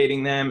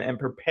 motivating them, and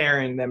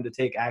preparing them to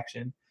take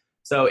action.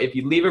 So if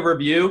you leave a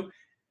review,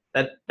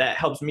 that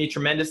helps me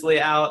tremendously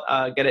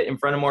out, get it in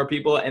front of more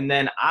people. And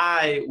then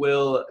I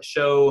will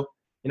show,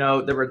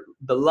 the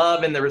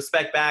love and the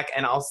respect back,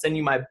 and I'll send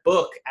you my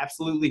book,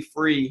 absolutely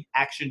free,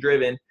 Action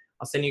Driven.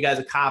 I'll send you guys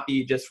a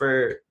copy just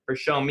for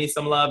showing me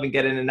some love and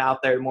getting it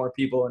out there to more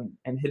people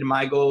and hitting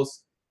my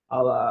goals.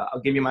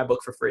 I'll give you my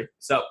book for free.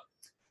 So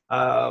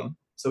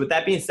with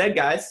that being said,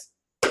 guys,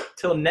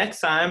 till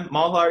next time,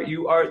 Malhar,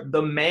 you are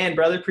the man,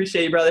 brother.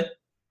 Appreciate you, brother.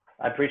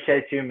 I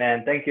appreciate you,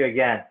 man. Thank you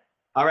again.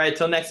 All right,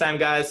 till next time,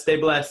 guys. Stay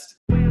blessed.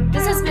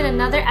 This has been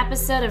another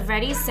episode of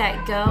Ready,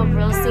 Set, Go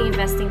Real Estate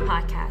Investing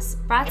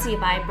Podcast, brought to you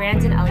by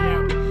Brandon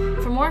Elliott.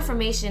 For more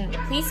information,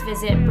 please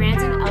visit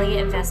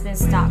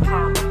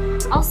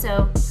BrandonElliottInvestments.com.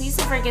 Also, please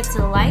don't forget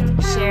to like,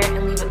 share,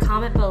 and leave a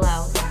comment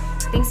below.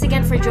 Thanks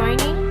again for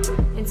joining.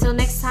 Until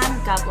next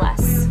time, God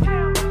bless.